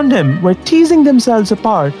objects around him were teasing themselves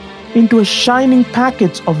apart into a shining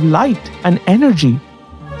packets of light and energy.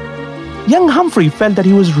 Young Humphrey felt that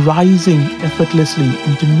he was rising effortlessly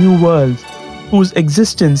into new worlds whose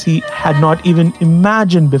existence he had not even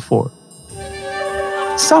imagined before.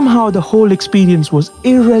 Somehow the whole experience was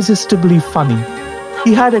irresistibly funny.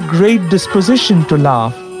 He had a great disposition to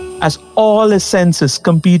laugh as all his senses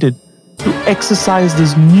competed to exercise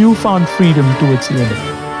this newfound freedom to its limit.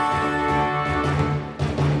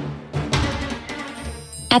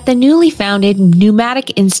 At the newly founded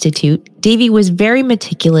Pneumatic Institute, Davy was very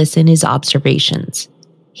meticulous in his observations.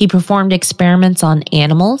 He performed experiments on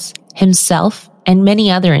animals, himself, and many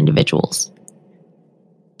other individuals.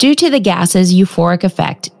 Due to the gas's euphoric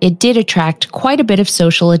effect, it did attract quite a bit of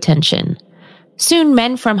social attention. Soon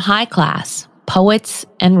men from high class, poets,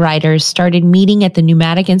 and writers started meeting at the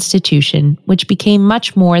Pneumatic Institution, which became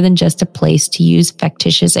much more than just a place to use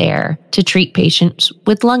factitious air to treat patients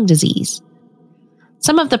with lung disease.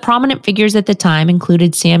 Some of the prominent figures at the time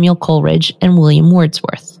included Samuel Coleridge and William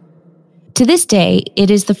Wordsworth. To this day, it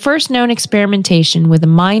is the first known experimentation with a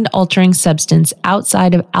mind-altering substance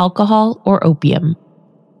outside of alcohol or opium.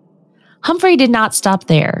 Humphrey did not stop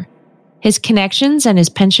there. His connections and his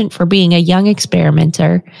penchant for being a young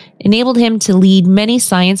experimenter enabled him to lead many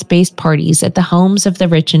science-based parties at the homes of the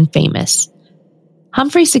rich and famous.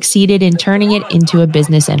 Humphrey succeeded in turning it into a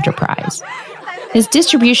business enterprise. His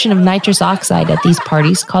distribution of nitrous oxide at these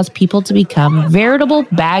parties caused people to become veritable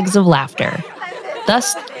bags of laughter.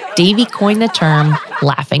 Thus, Davy coined the term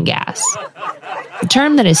laughing gas, a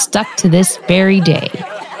term that is stuck to this very day.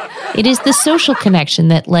 It is the social connection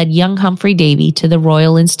that led young Humphrey Davy to the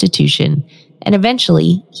Royal Institution, and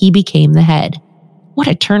eventually he became the head. What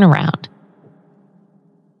a turnaround.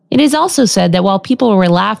 It is also said that while people were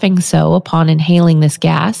laughing so upon inhaling this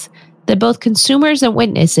gas, that both consumers and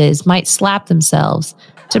witnesses might slap themselves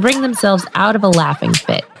to bring themselves out of a laughing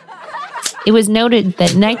fit. It was noted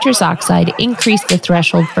that nitrous oxide increased the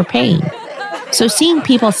threshold for pain, so seeing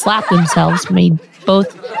people slap themselves made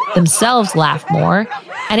both themselves laugh more,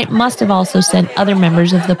 and it must have also sent other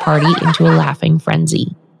members of the party into a laughing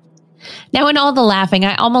frenzy. Now, in all the laughing,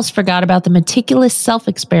 I almost forgot about the meticulous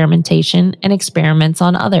self-experimentation and experiments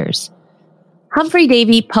on others. Humphrey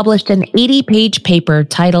Davy published an 80-page paper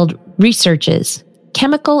titled Researches,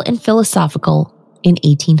 Chemical and Philosophical, in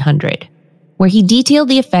 1800, where he detailed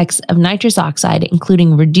the effects of nitrous oxide,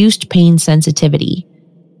 including reduced pain sensitivity.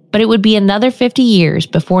 But it would be another 50 years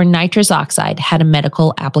before nitrous oxide had a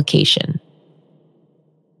medical application.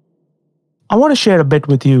 I want to share a bit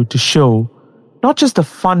with you to show not just the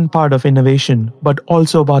fun part of innovation, but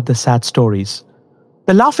also about the sad stories.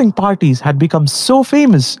 The laughing parties had become so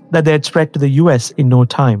famous that they had spread to the US in no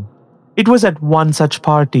time. It was at one such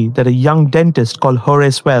party that a young dentist called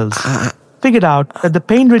Horace Wells figured out that the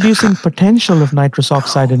pain-reducing potential of nitrous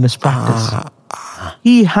oxide in his practice.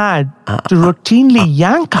 He had to routinely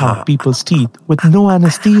yank out people's teeth with no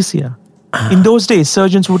anesthesia. In those days,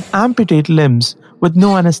 surgeons would amputate limbs with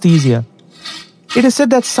no anesthesia. It is said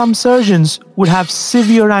that some surgeons would have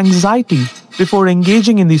severe anxiety before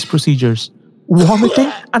engaging in these procedures,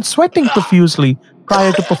 vomiting and sweating profusely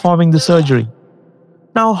prior to performing the surgery.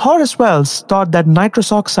 Now, Horace Wells thought that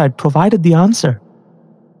nitrous oxide provided the answer.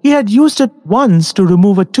 He had used it once to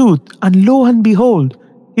remove a tooth, and lo and behold,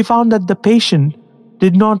 he found that the patient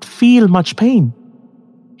did not feel much pain.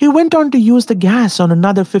 He went on to use the gas on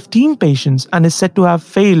another 15 patients and is said to have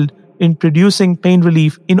failed in producing pain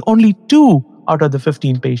relief in only 2 out of the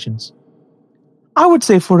 15 patients. I would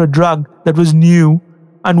say for a drug that was new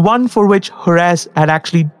and one for which Horace had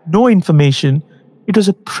actually no information, it was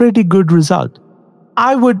a pretty good result.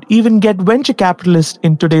 I would even get venture capitalists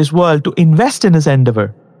in today's world to invest in his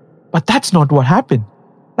endeavor. But that's not what happened.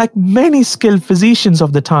 Like many skilled physicians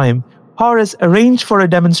of the time, Horace arranged for a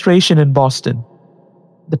demonstration in Boston.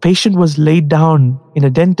 The patient was laid down in a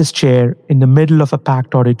dentist chair in the middle of a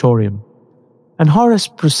packed auditorium, and Horace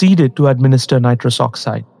proceeded to administer nitrous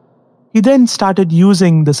oxide. He then started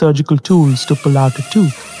using the surgical tools to pull out a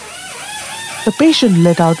tooth. The patient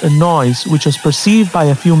let out a noise which was perceived by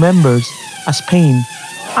a few members as pain,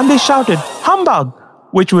 and they shouted, "Humbug!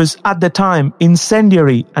 which was at the time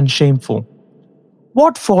incendiary and shameful.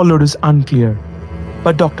 What followed is unclear,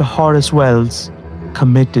 but Dr. Horace Wells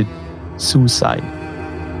committed suicide.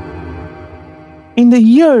 In the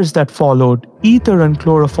years that followed, ether and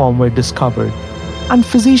chloroform were discovered, and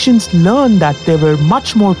physicians learned that they were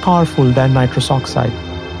much more powerful than nitrous oxide.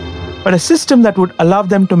 But a system that would allow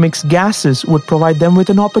them to mix gases would provide them with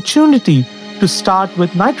an opportunity to start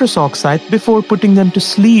with nitrous oxide before putting them to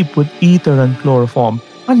sleep with ether and chloroform,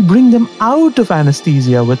 and bring them out of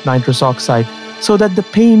anesthesia with nitrous oxide so that the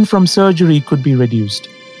pain from surgery could be reduced.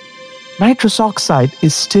 Nitrous oxide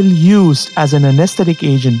is still used as an anesthetic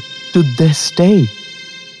agent to this day.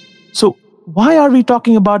 So, why are we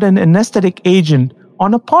talking about an anesthetic agent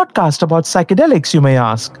on a podcast about psychedelics, you may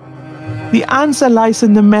ask? The answer lies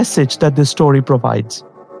in the message that this story provides.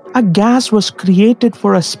 A gas was created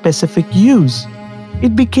for a specific use.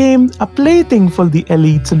 It became a plaything for the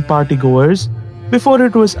elites and partygoers before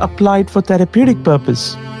it was applied for therapeutic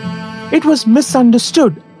purpose. It was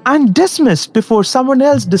misunderstood and dismissed before someone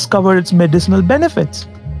else discovered its medicinal benefits.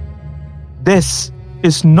 This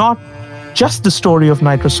is not just the story of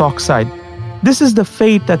nitrous oxide. This is the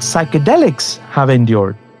fate that psychedelics have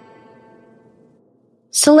endured.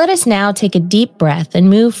 So let us now take a deep breath and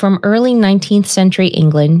move from early 19th century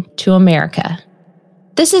England to America.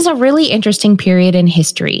 This is a really interesting period in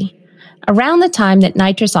history. Around the time that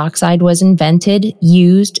nitrous oxide was invented,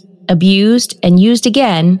 used, abused, and used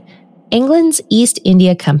again, England's East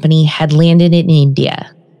India Company had landed in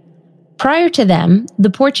India. Prior to them, the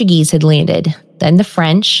Portuguese had landed, then the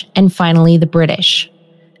French, and finally the British.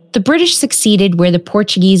 The British succeeded where the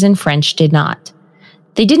Portuguese and French did not.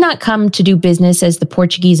 They did not come to do business as the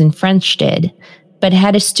Portuguese and French did, but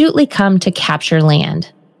had astutely come to capture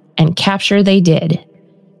land. And capture they did.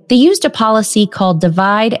 They used a policy called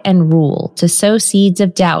divide and rule to sow seeds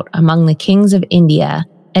of doubt among the kings of India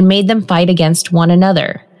and made them fight against one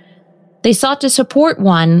another. They sought to support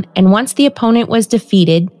one, and once the opponent was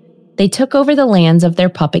defeated, they took over the lands of their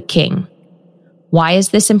puppet king. Why is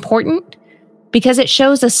this important? Because it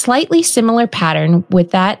shows a slightly similar pattern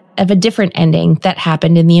with that of a different ending that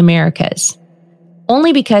happened in the Americas.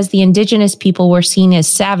 Only because the indigenous people were seen as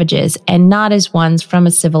savages and not as ones from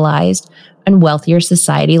a civilized and wealthier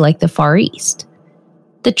society like the Far East.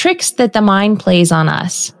 The tricks that the mind plays on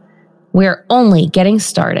us. We're only getting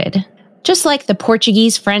started. Just like the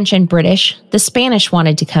Portuguese, French, and British, the Spanish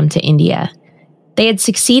wanted to come to India. They had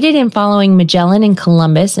succeeded in following Magellan and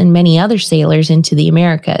Columbus and many other sailors into the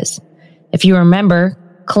Americas. If you remember,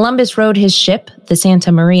 Columbus rowed his ship, the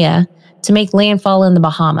Santa Maria, to make landfall in the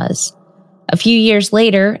Bahamas. A few years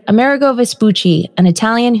later, Amerigo Vespucci, an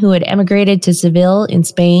Italian who had emigrated to Seville in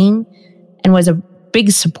Spain and was a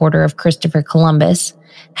big supporter of Christopher Columbus,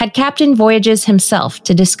 had captained voyages himself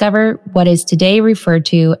to discover what is today referred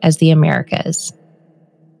to as the Americas.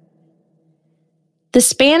 The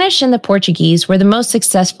Spanish and the Portuguese were the most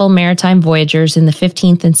successful maritime voyagers in the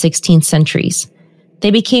 15th and 16th centuries.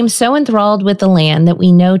 They became so enthralled with the land that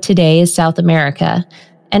we know today as South America,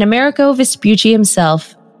 and Amerigo Vespucci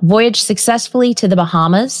himself voyaged successfully to the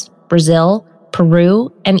Bahamas, Brazil,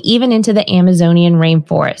 Peru, and even into the Amazonian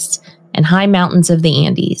rainforests and high mountains of the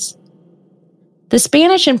Andes. The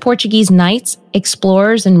Spanish and Portuguese knights,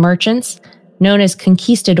 explorers, and merchants, known as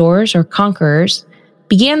conquistadors or conquerors,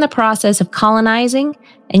 began the process of colonizing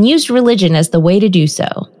and used religion as the way to do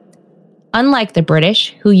so. Unlike the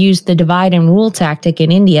British, who used the divide and rule tactic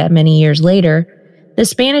in India many years later, the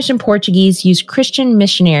Spanish and Portuguese used Christian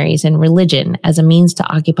missionaries and religion as a means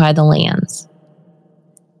to occupy the lands.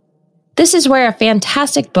 This is where a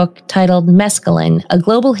fantastic book titled Mescaline, A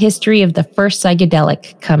Global History of the First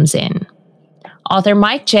Psychedelic comes in. Author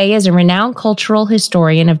Mike Jay is a renowned cultural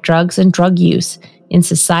historian of drugs and drug use in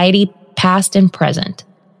society, past and present.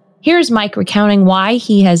 Here's Mike recounting why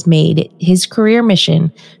he has made his career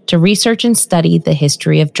mission to research and study the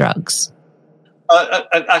history of drugs.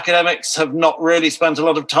 Academics have not really spent a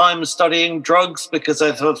lot of time studying drugs because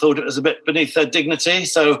they thought it was a bit beneath their dignity.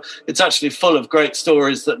 So it's actually full of great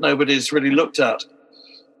stories that nobody's really looked at.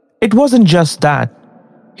 It wasn't just that.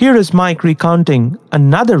 Here is Mike recounting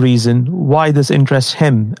another reason why this interests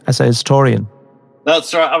him as a historian.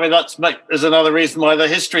 That's right. I mean, is another reason why the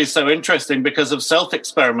history is so interesting, because of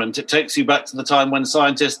self-experiment. It takes you back to the time when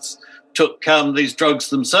scientists took these drugs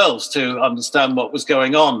themselves to understand what was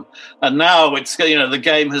going on. And now it's, the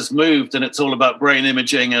game has moved and it's all about brain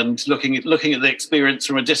imaging and looking at the experience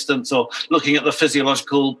from a distance, or looking at the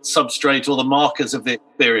physiological substrate or the markers of the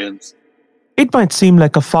experience. It might seem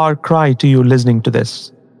like a far cry to you listening to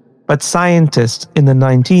this, but scientists in the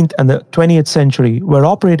 19th and the 20th century were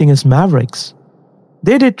operating as mavericks.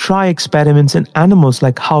 They did try experiments in animals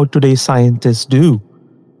like how today's scientists do.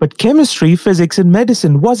 But chemistry, physics, and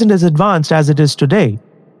medicine wasn't as advanced as it is today.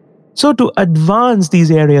 So to advance these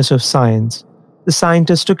areas of science, the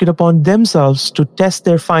scientists took it upon themselves to test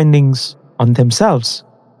their findings on themselves.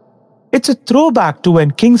 It's a throwback to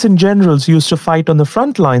when kings and generals used to fight on the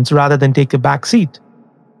front lines rather than take a back seat.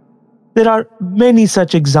 There are many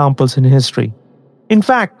such examples in history. In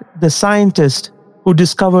fact, the scientist who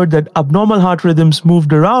discovered that abnormal heart rhythms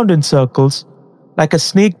moved around in circles, like a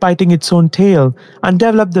snake biting its own tail, and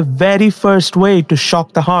developed the very first way to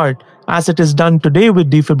shock the heart, as it is done today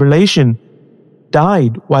with defibrillation,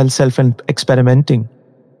 died while self-experimenting.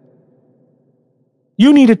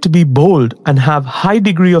 You needed to be bold and have high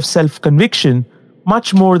degree of self-conviction,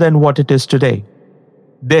 much more than what it is today.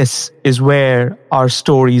 This is where our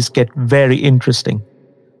stories get very interesting.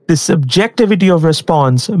 The subjectivity of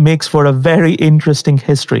response makes for a very interesting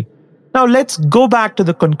history. Now let's go back to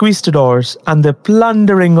the conquistadors and the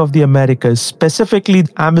plundering of the Americas, specifically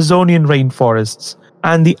the Amazonian rainforests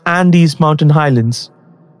and the Andes mountain highlands.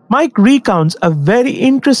 Mike recounts a very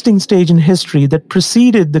interesting stage in history that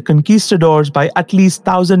preceded the conquistadors by at least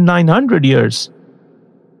 1,900 years.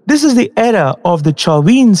 This is the era of the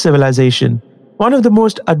Chavin civilization, one of the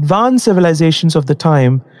most advanced civilizations of the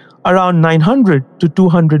time, around 900 to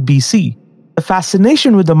 200 BC. The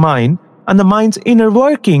fascination with the mind and the mind's inner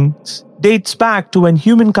workings dates back to when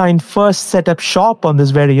humankind first set up shop on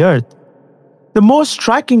this very earth. The most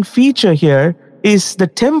striking feature here is the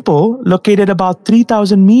temple located about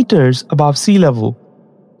 3,000 meters above sea level.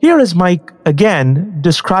 Here is Mike again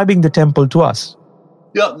describing the temple to us.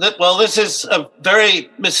 Yeah, well, this is a very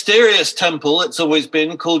mysterious temple. It's always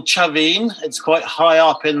been called Chavin. It's quite high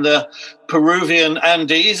up in the Peruvian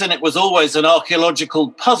Andes, and it was always an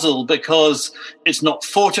archaeological puzzle because it's not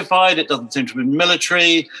fortified, it doesn't seem to be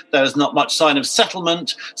military, there's not much sign of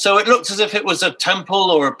settlement. So it looks as if it was a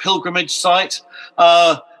temple or a pilgrimage site.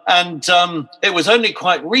 And it was only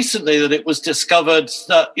quite recently that it was discovered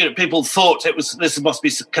that, people thought this must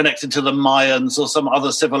be connected to the Mayans or some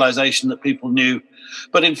other civilization that people knew.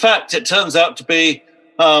 But in fact, it turns out to be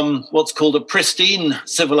what's called a pristine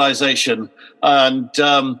civilization. And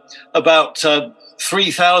about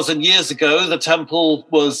 3,000 years ago, the temple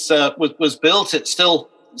was built. It's still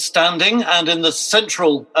standing, and in the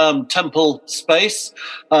central temple space,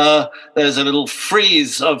 there's a little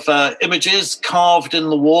frieze of images carved in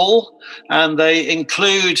the wall, and they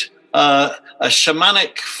include a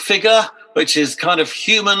shamanic figure, which is kind of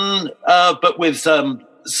human, but with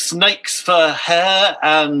snakes for hair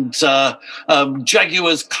and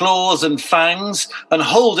jaguar's claws and fangs, and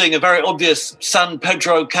holding a very obvious San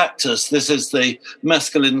Pedro cactus. This is the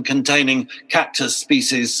mescaline-containing cactus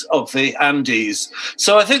species of the Andes.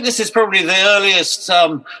 So I think this is probably the earliest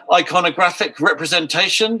iconographic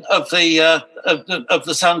representation of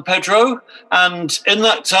the San Pedro. And in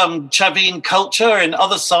that Chavin culture, in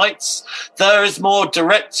other sites, there is more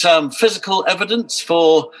direct physical evidence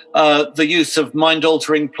for the use of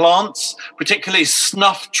mind-altering plants, particularly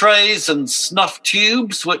snuff trays and snuff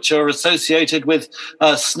tubes, which are associated with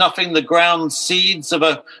snuffing the ground seeds of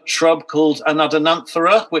a shrub called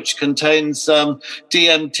Anadenanthera, which contains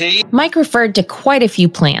DMT. Mike referred to quite a few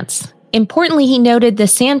plants. Importantly, he noted the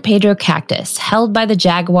San Pedro cactus held by the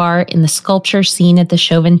jaguar in the sculpture seen at the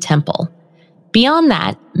Chauvin Temple. Beyond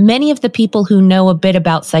that, many of the people who know a bit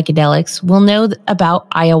about psychedelics will know about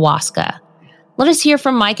ayahuasca. Let us hear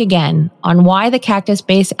from Mike again on why the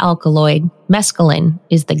cactus-based alkaloid, mescaline,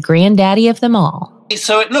 is the granddaddy of them all.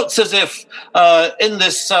 So it looks as if in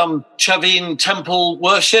this Chavin temple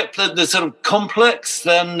worship, the sort of complex,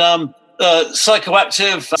 then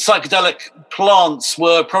psychoactive, psychedelic plants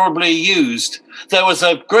were probably used. There was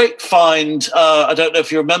a great find, I don't know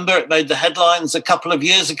if you remember, it made the headlines a couple of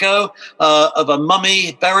years ago, of a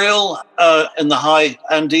mummy burial in the high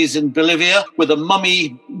Andes in Bolivia, with a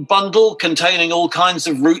mummy bundle containing all kinds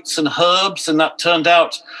of roots and herbs, and that turned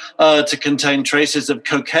out to contain traces of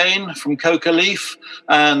cocaine from coca leaf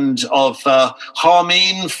and of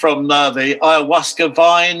harmine from the ayahuasca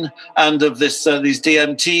vine, and of these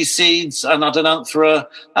DMT seeds, Anadenanthera,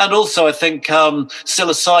 and also I think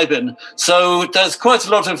psilocybin. So there's quite a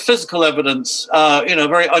lot of physical evidence, a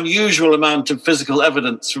very unusual amount of physical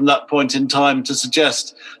evidence from that point in time to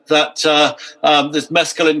suggest that this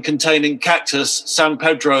mescaline-containing cactus, San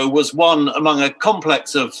Pedro, was one among a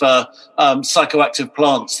complex of psychoactive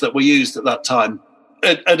plants that were used at that time.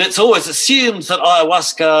 and it's always assumed that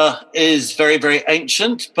ayahuasca is very, very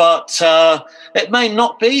ancient, but it may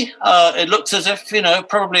not be. It looks as if,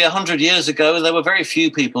 probably 100 years ago, there were very few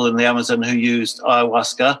people in the Amazon who used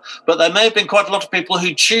ayahuasca, but there may have been quite a lot of people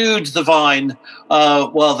who chewed the vine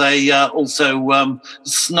while they also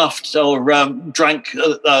snuffed or drank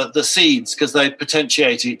the seeds, because they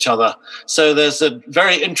potentiate each other. So there's a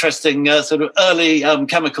very interesting sort of early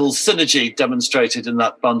chemical synergy demonstrated in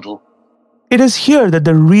that bundle. It is here that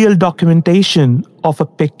the real documentation of a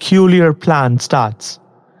peculiar plant starts.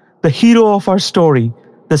 The hero of our story,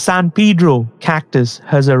 the San Pedro cactus,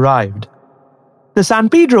 has arrived. The San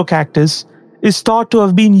Pedro cactus is thought to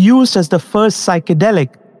have been used as the first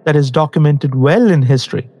psychedelic that is documented well in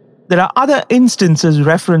history. There are other instances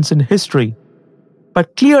referenced in history,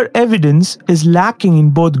 but clear evidence is lacking in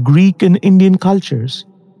both Greek and Indian cultures.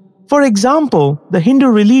 For example, the Hindu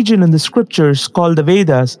religion and the scriptures called the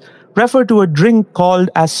Vedas refer to a drink called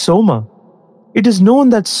as soma. It is known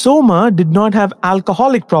that soma did not have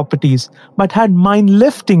alcoholic properties, but had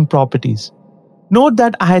mind-lifting properties. Note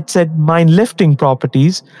that I had said mind-lifting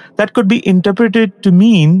properties that could be interpreted to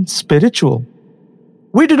mean spiritual.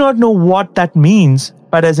 We do not know what that means,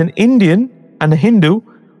 but as an Indian and a Hindu,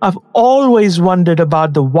 I've always wondered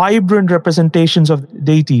about the vibrant representations of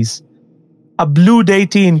deities. A blue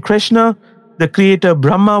deity in Krishna, the creator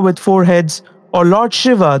Brahma with 4 heads, or Lord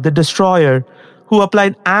Shiva, the destroyer, who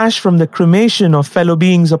applied ash from the cremation of fellow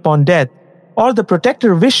beings upon death, or the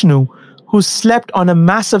protector Vishnu, who slept on a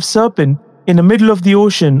massive serpent in the middle of the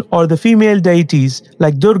ocean, or the female deities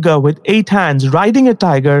like Durga with 8 hands riding a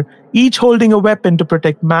tiger, each holding a weapon to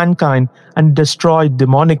protect mankind and destroy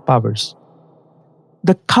demonic powers.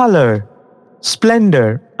 The color,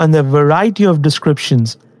 splendor, and the variety of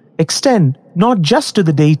descriptions extend not just to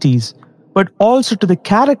the deities, but also to the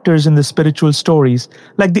characters in the spiritual stories,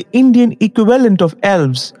 like the Indian equivalent of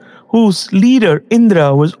elves, whose leader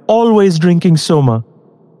Indra was always drinking soma.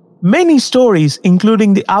 Many stories,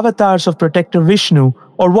 including the avatars of Protector Vishnu,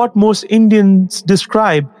 or what most Indians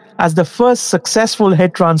describe as the first successful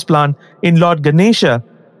head transplant in Lord Ganesha,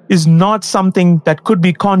 is not something that could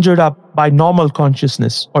be conjured up by normal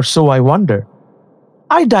consciousness, or so I wonder.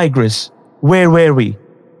 I digress. Where were we?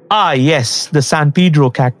 Ah, yes, the San Pedro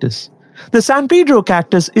cactus. The San Pedro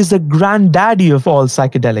cactus is the granddaddy of all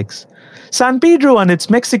psychedelics. San Pedro and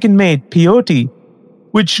its Mexican mate, peyote,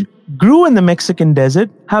 which grew in the Mexican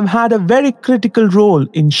desert, have had a very critical role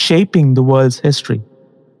in shaping the world's history.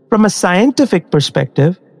 From a scientific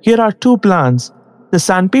perspective, here are 2 plants, the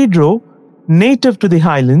San Pedro, native to the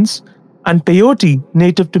highlands, and peyote,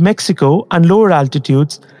 native to Mexico and lower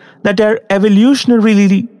altitudes, that are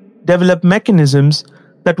evolutionarily developed mechanisms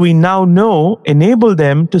that we now know enable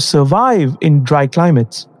them to survive in dry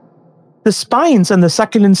climates. The spines and the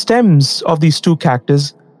succulent stems of these 2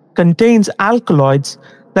 cactus contains alkaloids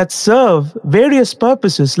that serve various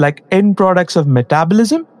purposes, like end products of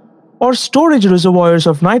metabolism or storage reservoirs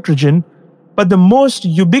of nitrogen, but the most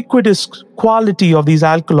ubiquitous quality of these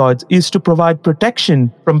alkaloids is to provide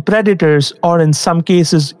protection from predators, or in some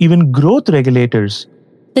cases even growth regulators.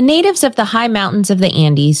 The natives of the high mountains of the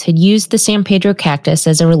Andes had used the San Pedro cactus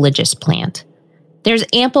as a religious plant. There's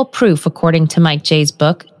ample proof, according to Mike Jay's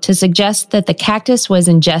book, to suggest that the cactus was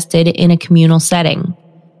ingested in a communal setting.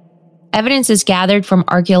 Evidence is gathered from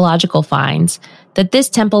archaeological finds that this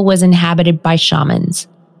temple was inhabited by shamans.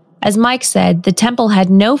 As Mike said, the temple had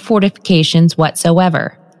no fortifications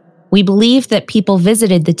whatsoever. We believe that people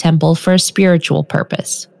visited the temple for a spiritual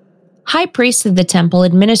purpose. High priests of the temple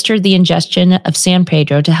administered the ingestion of San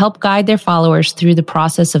Pedro to help guide their followers through the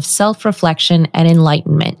process of self-reflection and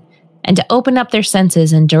enlightenment, and to open up their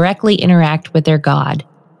senses and directly interact with their God.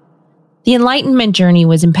 The enlightenment journey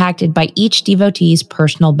was impacted by each devotee's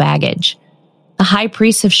personal baggage. The high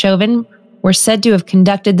priests of Chauvin were said to have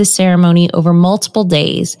conducted the ceremony over multiple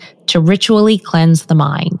days to ritually cleanse the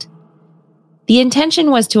mind. The intention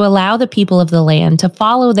was to allow the people of the land to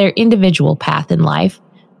follow their individual path in life,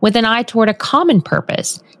 with an eye toward a common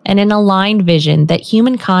purpose and an aligned vision that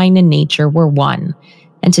humankind and nature were one,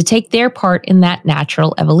 and to take their part in that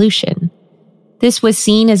natural evolution. This was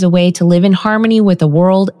seen as a way to live in harmony with the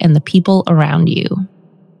world and the people around you.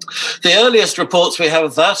 The earliest reports we have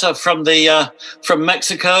of that are from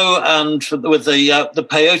Mexico and with the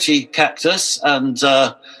peyote cactus, and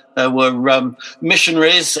there were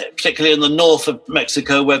missionaries, particularly in the north of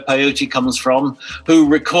Mexico, where peyote comes from, who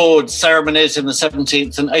record ceremonies in the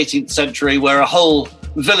 17th and 18th century where a whole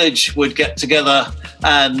village would get together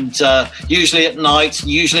and usually at night,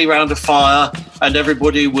 usually around a fire, and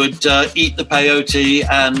everybody would eat the peyote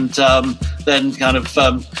and then kind of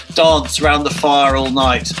dance around the fire all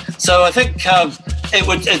night. So I think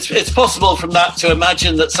it's possible from that to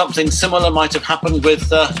imagine that something similar might have happened with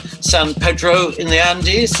San Pedro in the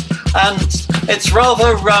Andes. And it's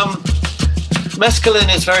rather...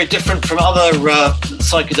 mescaline is very different from other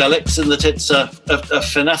psychedelics in that it's a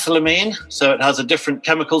phenethylamine, so it has a different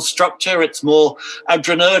chemical structure. It's more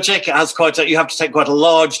adrenergic. It has you have to take quite a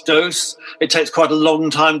large dose. It takes quite a long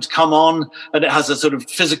time to come on, and it has a sort of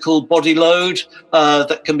physical body load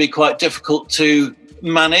that can be quite difficult to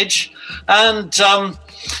manage. And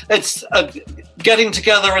it's getting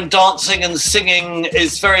together and dancing and singing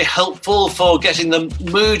is very helpful for getting the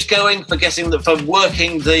mood going, for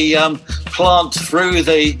working the plant through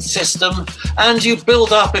the system. And you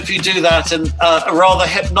build up, if you do that, and a rather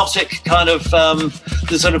hypnotic kind of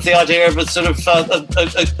the idea of a sort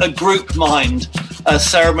of a group mind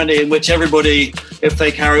ceremony in which everybody, if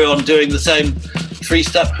they carry on doing the same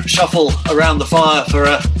three-step shuffle around the fire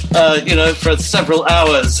for several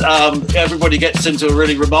hours, everybody gets into a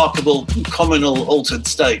really remarkable communal altered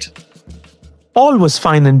state. All was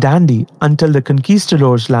fine and dandy until the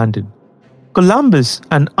conquistadors landed. Columbus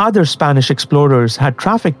and other Spanish explorers had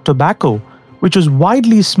trafficked tobacco, which was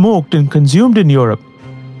widely smoked and consumed in Europe.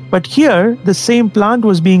 But here, the same plant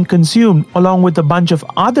was being consumed along with a bunch of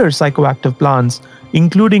other psychoactive plants,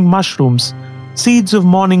 including mushrooms, seeds of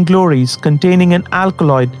morning glories containing an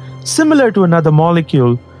alkaloid similar to another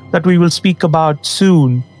molecule that we will speak about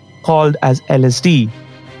soon, called as LSD.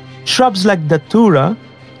 Shrubs like datura,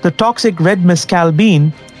 the toxic red mescal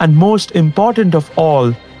bean, and most important of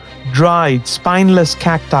all, dried, spineless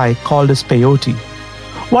cacti called as peyote.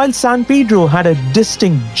 While San Pedro had a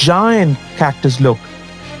distinct giant cactus look,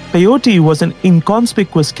 peyote was an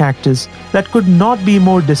inconspicuous cactus that could not be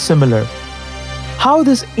more dissimilar. How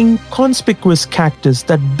this inconspicuous cactus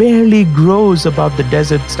that barely grows above the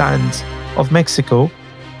desert sands of Mexico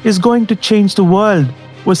is going to change the world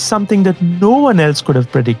was something that no one else could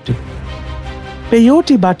have predicted.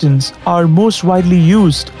 Peyote buttons are most widely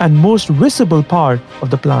used and most visible part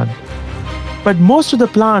of the plant. But most of the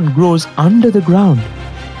plant grows under the ground.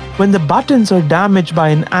 When the buttons are damaged by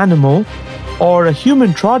an animal or a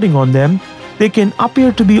human trotting on them, they can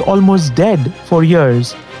appear to be almost dead for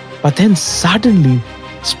years, but then suddenly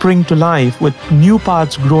spring to life with new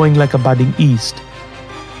parts growing like a budding yeast.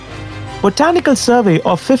 Botanical Survey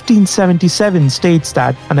of 1577 states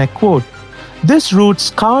that, and I quote, "This root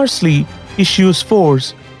scarcely issues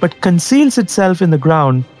spores, but conceals itself in the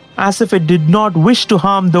ground as if it did not wish to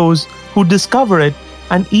harm those who discover it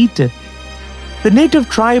and eat it." The native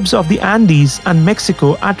tribes of the Andes and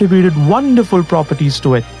Mexico attributed wonderful properties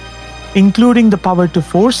to it, including the power to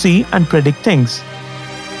foresee and predict things.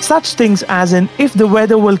 Such things as in if the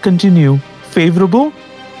weather will continue favorable,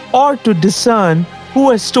 or to discern who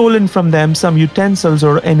has stolen from them some utensils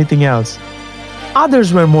or anything else.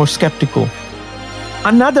 Others were more skeptical.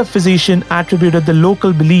 Another physician attributed the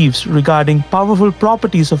local beliefs regarding powerful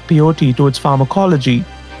properties of peyote to its pharmacology,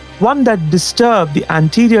 one that disturbed the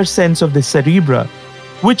anterior sense of the cerebra,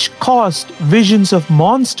 which caused visions of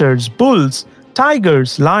monsters, bulls,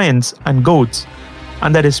 tigers, lions, and goats,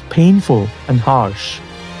 and that is painful and harsh.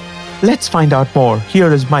 Let's find out more.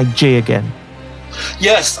 Here is Mike J. again.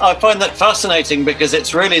 Yes, I find that fascinating because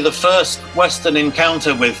it's really the first Western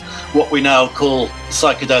encounter with what we now call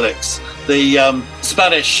psychedelics. The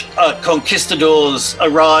Spanish conquistadors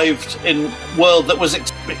arrived in a world that was,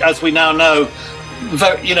 as we now know,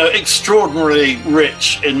 very, extraordinarily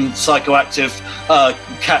rich in psychoactive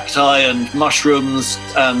cacti and mushrooms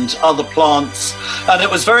and other plants, and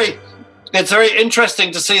it's very interesting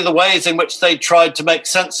to see the ways in which they tried to make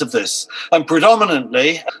sense of this. And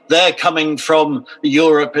predominantly, they're coming from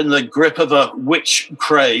Europe in the grip of a witch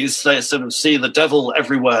craze. They sort of see the devil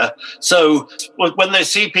everywhere. So when they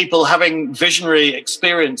see people having visionary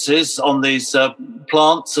experiences on these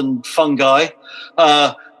plants and fungi,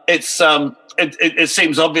 it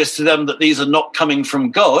seems obvious to them that these are not coming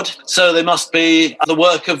from God. So they must be the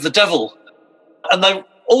work of the devil. And they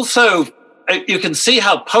also... You can see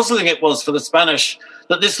how puzzling it was for the Spanish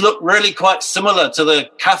that this looked really quite similar to the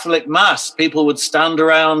Catholic Mass. People would stand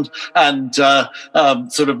around and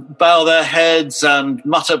sort of bow their heads and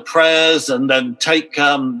mutter prayers and then take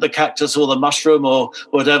the cactus or the mushroom or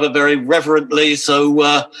whatever very reverently. So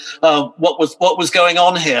what was going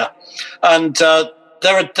on here? And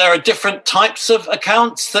there are different types of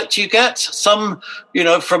accounts that you get. Some,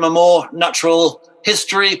 from a more natural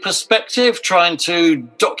history perspective, trying to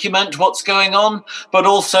document what's going on, but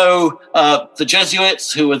also the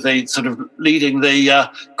Jesuits, who were the sort of leading the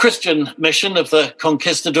Christian mission of the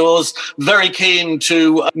conquistadors, very keen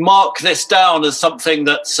to mark this down as something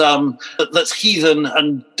that's heathen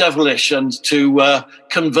and devilish, and to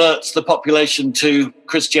convert the population to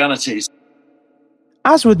Christianity.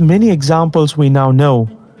 As with many examples we now know,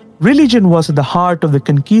 religion was at the heart of the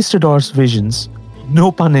conquistadors' visions,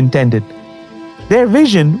 no pun intended. Their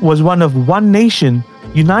vision was one of one nation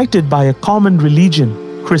united by a common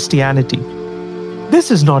religion, Christianity.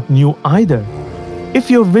 This is not new either. If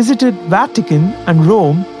you've visited Vatican and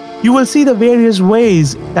Rome, you will see the various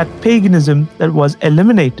ways that paganism that was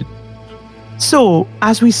eliminated. So,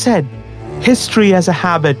 as we said, history has a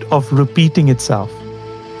habit of repeating itself.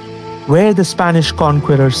 Were the Spanish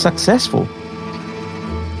conquerors successful?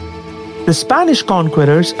 The Spanish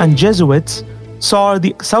conquerors and Jesuits saw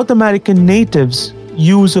the South American natives'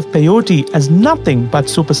 use of peyote as nothing but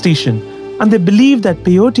superstition, and they believed that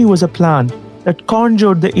peyote was a plant that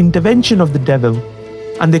conjured the intervention of the devil,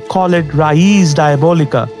 and they call it raíz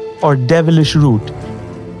diabólica, or devilish root.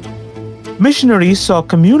 Missionaries saw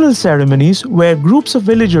communal ceremonies where groups of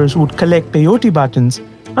villagers would collect peyote buttons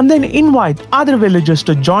and then invite other villagers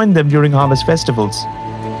to join them during harvest festivals.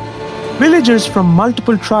 Villagers from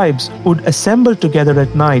multiple tribes would assemble together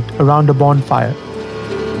at night around a bonfire.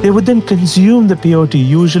 They would then consume the peyote,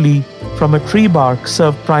 usually from a tree bark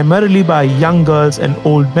served primarily by young girls and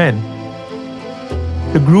old men.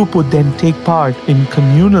 The group would then take part in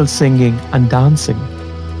communal singing and dancing.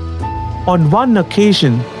 On one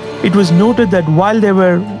occasion, it was noted that while there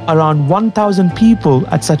were around 1,000 people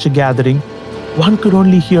at such a gathering, one could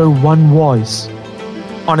only hear one voice.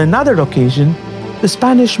 On another occasion, the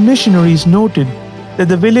Spanish missionaries noted that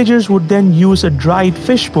the villagers would then use a dried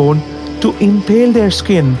fish bone to impale their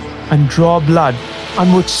skin and draw blood,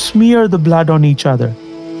 and would smear the blood on each other.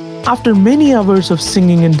 After many hours of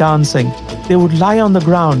singing and dancing, they would lie on the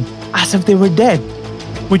ground as if they were dead,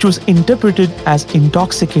 which was interpreted as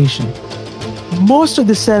intoxication. Most of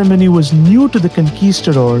the ceremony was new to the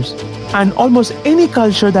conquistadors, and almost any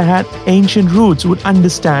culture that had ancient roots would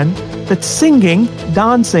understand that singing,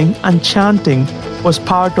 dancing, and chanting was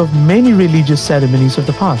part of many religious ceremonies of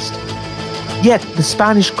the past. Yet, the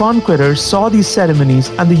Spanish conquerors saw these ceremonies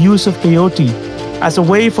and the use of peyote as a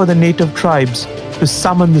way for the native tribes to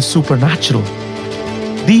summon the supernatural.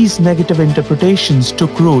 These negative interpretations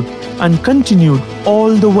took root and continued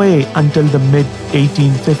all the way until the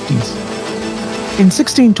mid-1850s. In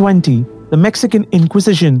 1620, the Mexican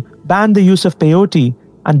Inquisition banned the use of peyote,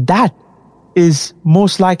 and that is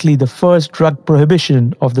most likely the first drug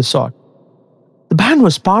prohibition of the sort. The ban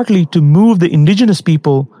was partly to move the indigenous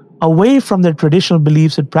people away from their traditional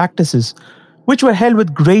beliefs and practices, which were held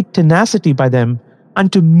with great tenacity by them,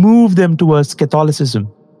 and to move them towards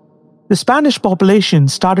Catholicism. The Spanish population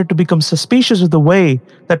started to become suspicious of the way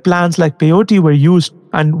that plants like peyote were used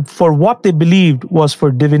and for what they believed was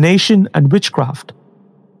for divination and witchcraft.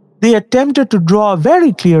 They attempted to draw a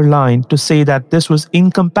very clear line to say that this was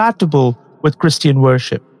incompatible with Christian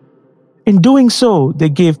worship. In doing so, they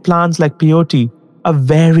gave plants like peyote a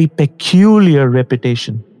very peculiar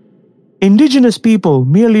reputation. Indigenous people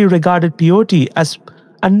merely regarded peyote as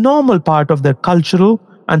a normal part of their cultural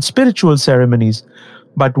and spiritual ceremonies,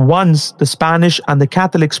 but once the Spanish and the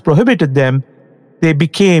Catholics prohibited them, they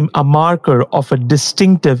became a marker of a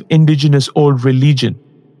distinctive indigenous old religion.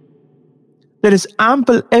 There is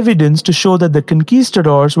ample evidence to show that the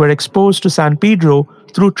conquistadors were exposed to San Pedro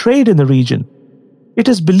through trade in the region. It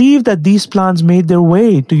is believed that these plants made their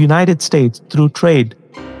way to the United States through trade.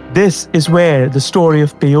 This is where the story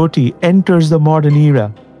of peyote enters the modern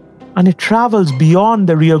era, and it travels beyond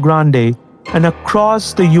the Rio Grande and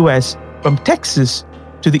across the US from Texas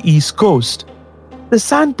to the East Coast. The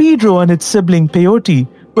San Pedro and its sibling peyote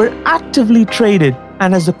were actively traded,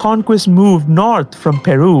 and as the conquest moved north from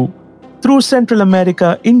Peru through Central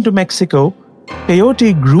America into Mexico,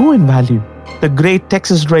 peyote grew in value. The Great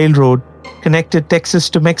Texas Railroad connected Texas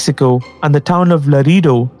to Mexico, and the town of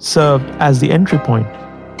Laredo served as the entry point.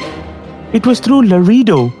 It was through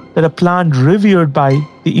Laredo that a plant revered by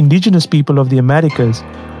the indigenous people of the Americas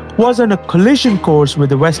was on a collision course with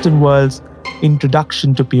the Western world's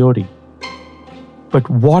introduction to peyote. But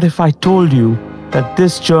what if I told you that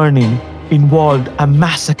this journey involved a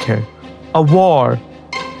massacre, a war,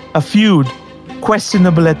 a feud,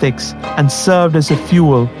 questionable ethics, and served as a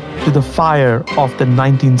fuel to the fire of the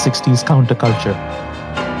 1960s counterculture?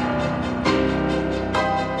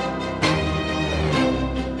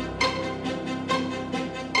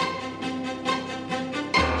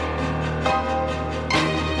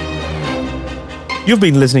 You've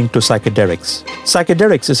been listening to Psychedelics.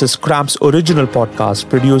 Psychedelics is a Scraps original podcast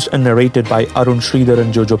produced and narrated by Arun Sridhar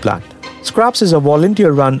and Jojo Plant. Scraps is a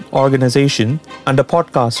volunteer-run organization and a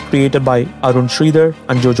podcast created by Arun Sridhar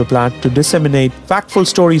and Jojo Plant to disseminate factful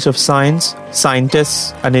stories of science,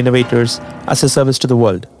 scientists, and innovators as a service to the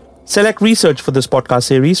world. Select research for this podcast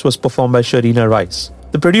series was performed by Sharina Rice.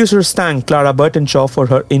 The producers thank Clara Burtonshaw for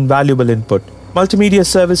her invaluable input. Multimedia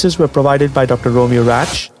services were provided by Dr. Romeo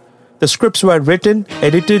Ratch. The scripts were written,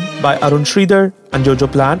 edited by Arun Sridhar and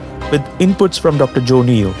Jojo Plant with inputs from Dr. Joe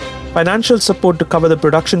Neal. Financial support to cover the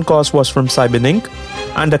production cost was from Cybin Inc.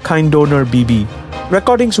 and a kind donor BB.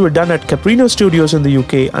 Recordings were done at Caprino Studios in the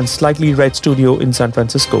UK and Slightly Red Studio in San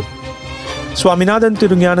Francisco. Swaminathan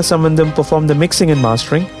Tirungyana Sambandam performed the mixing and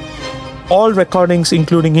mastering. All recordings,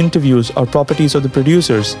 including interviews, are properties of the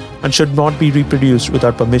producers and should not be reproduced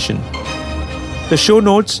without permission. The show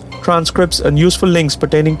notes, transcripts, and useful links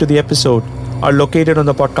pertaining to the episode are located on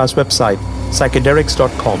the podcast website,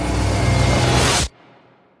 psychedelics.com.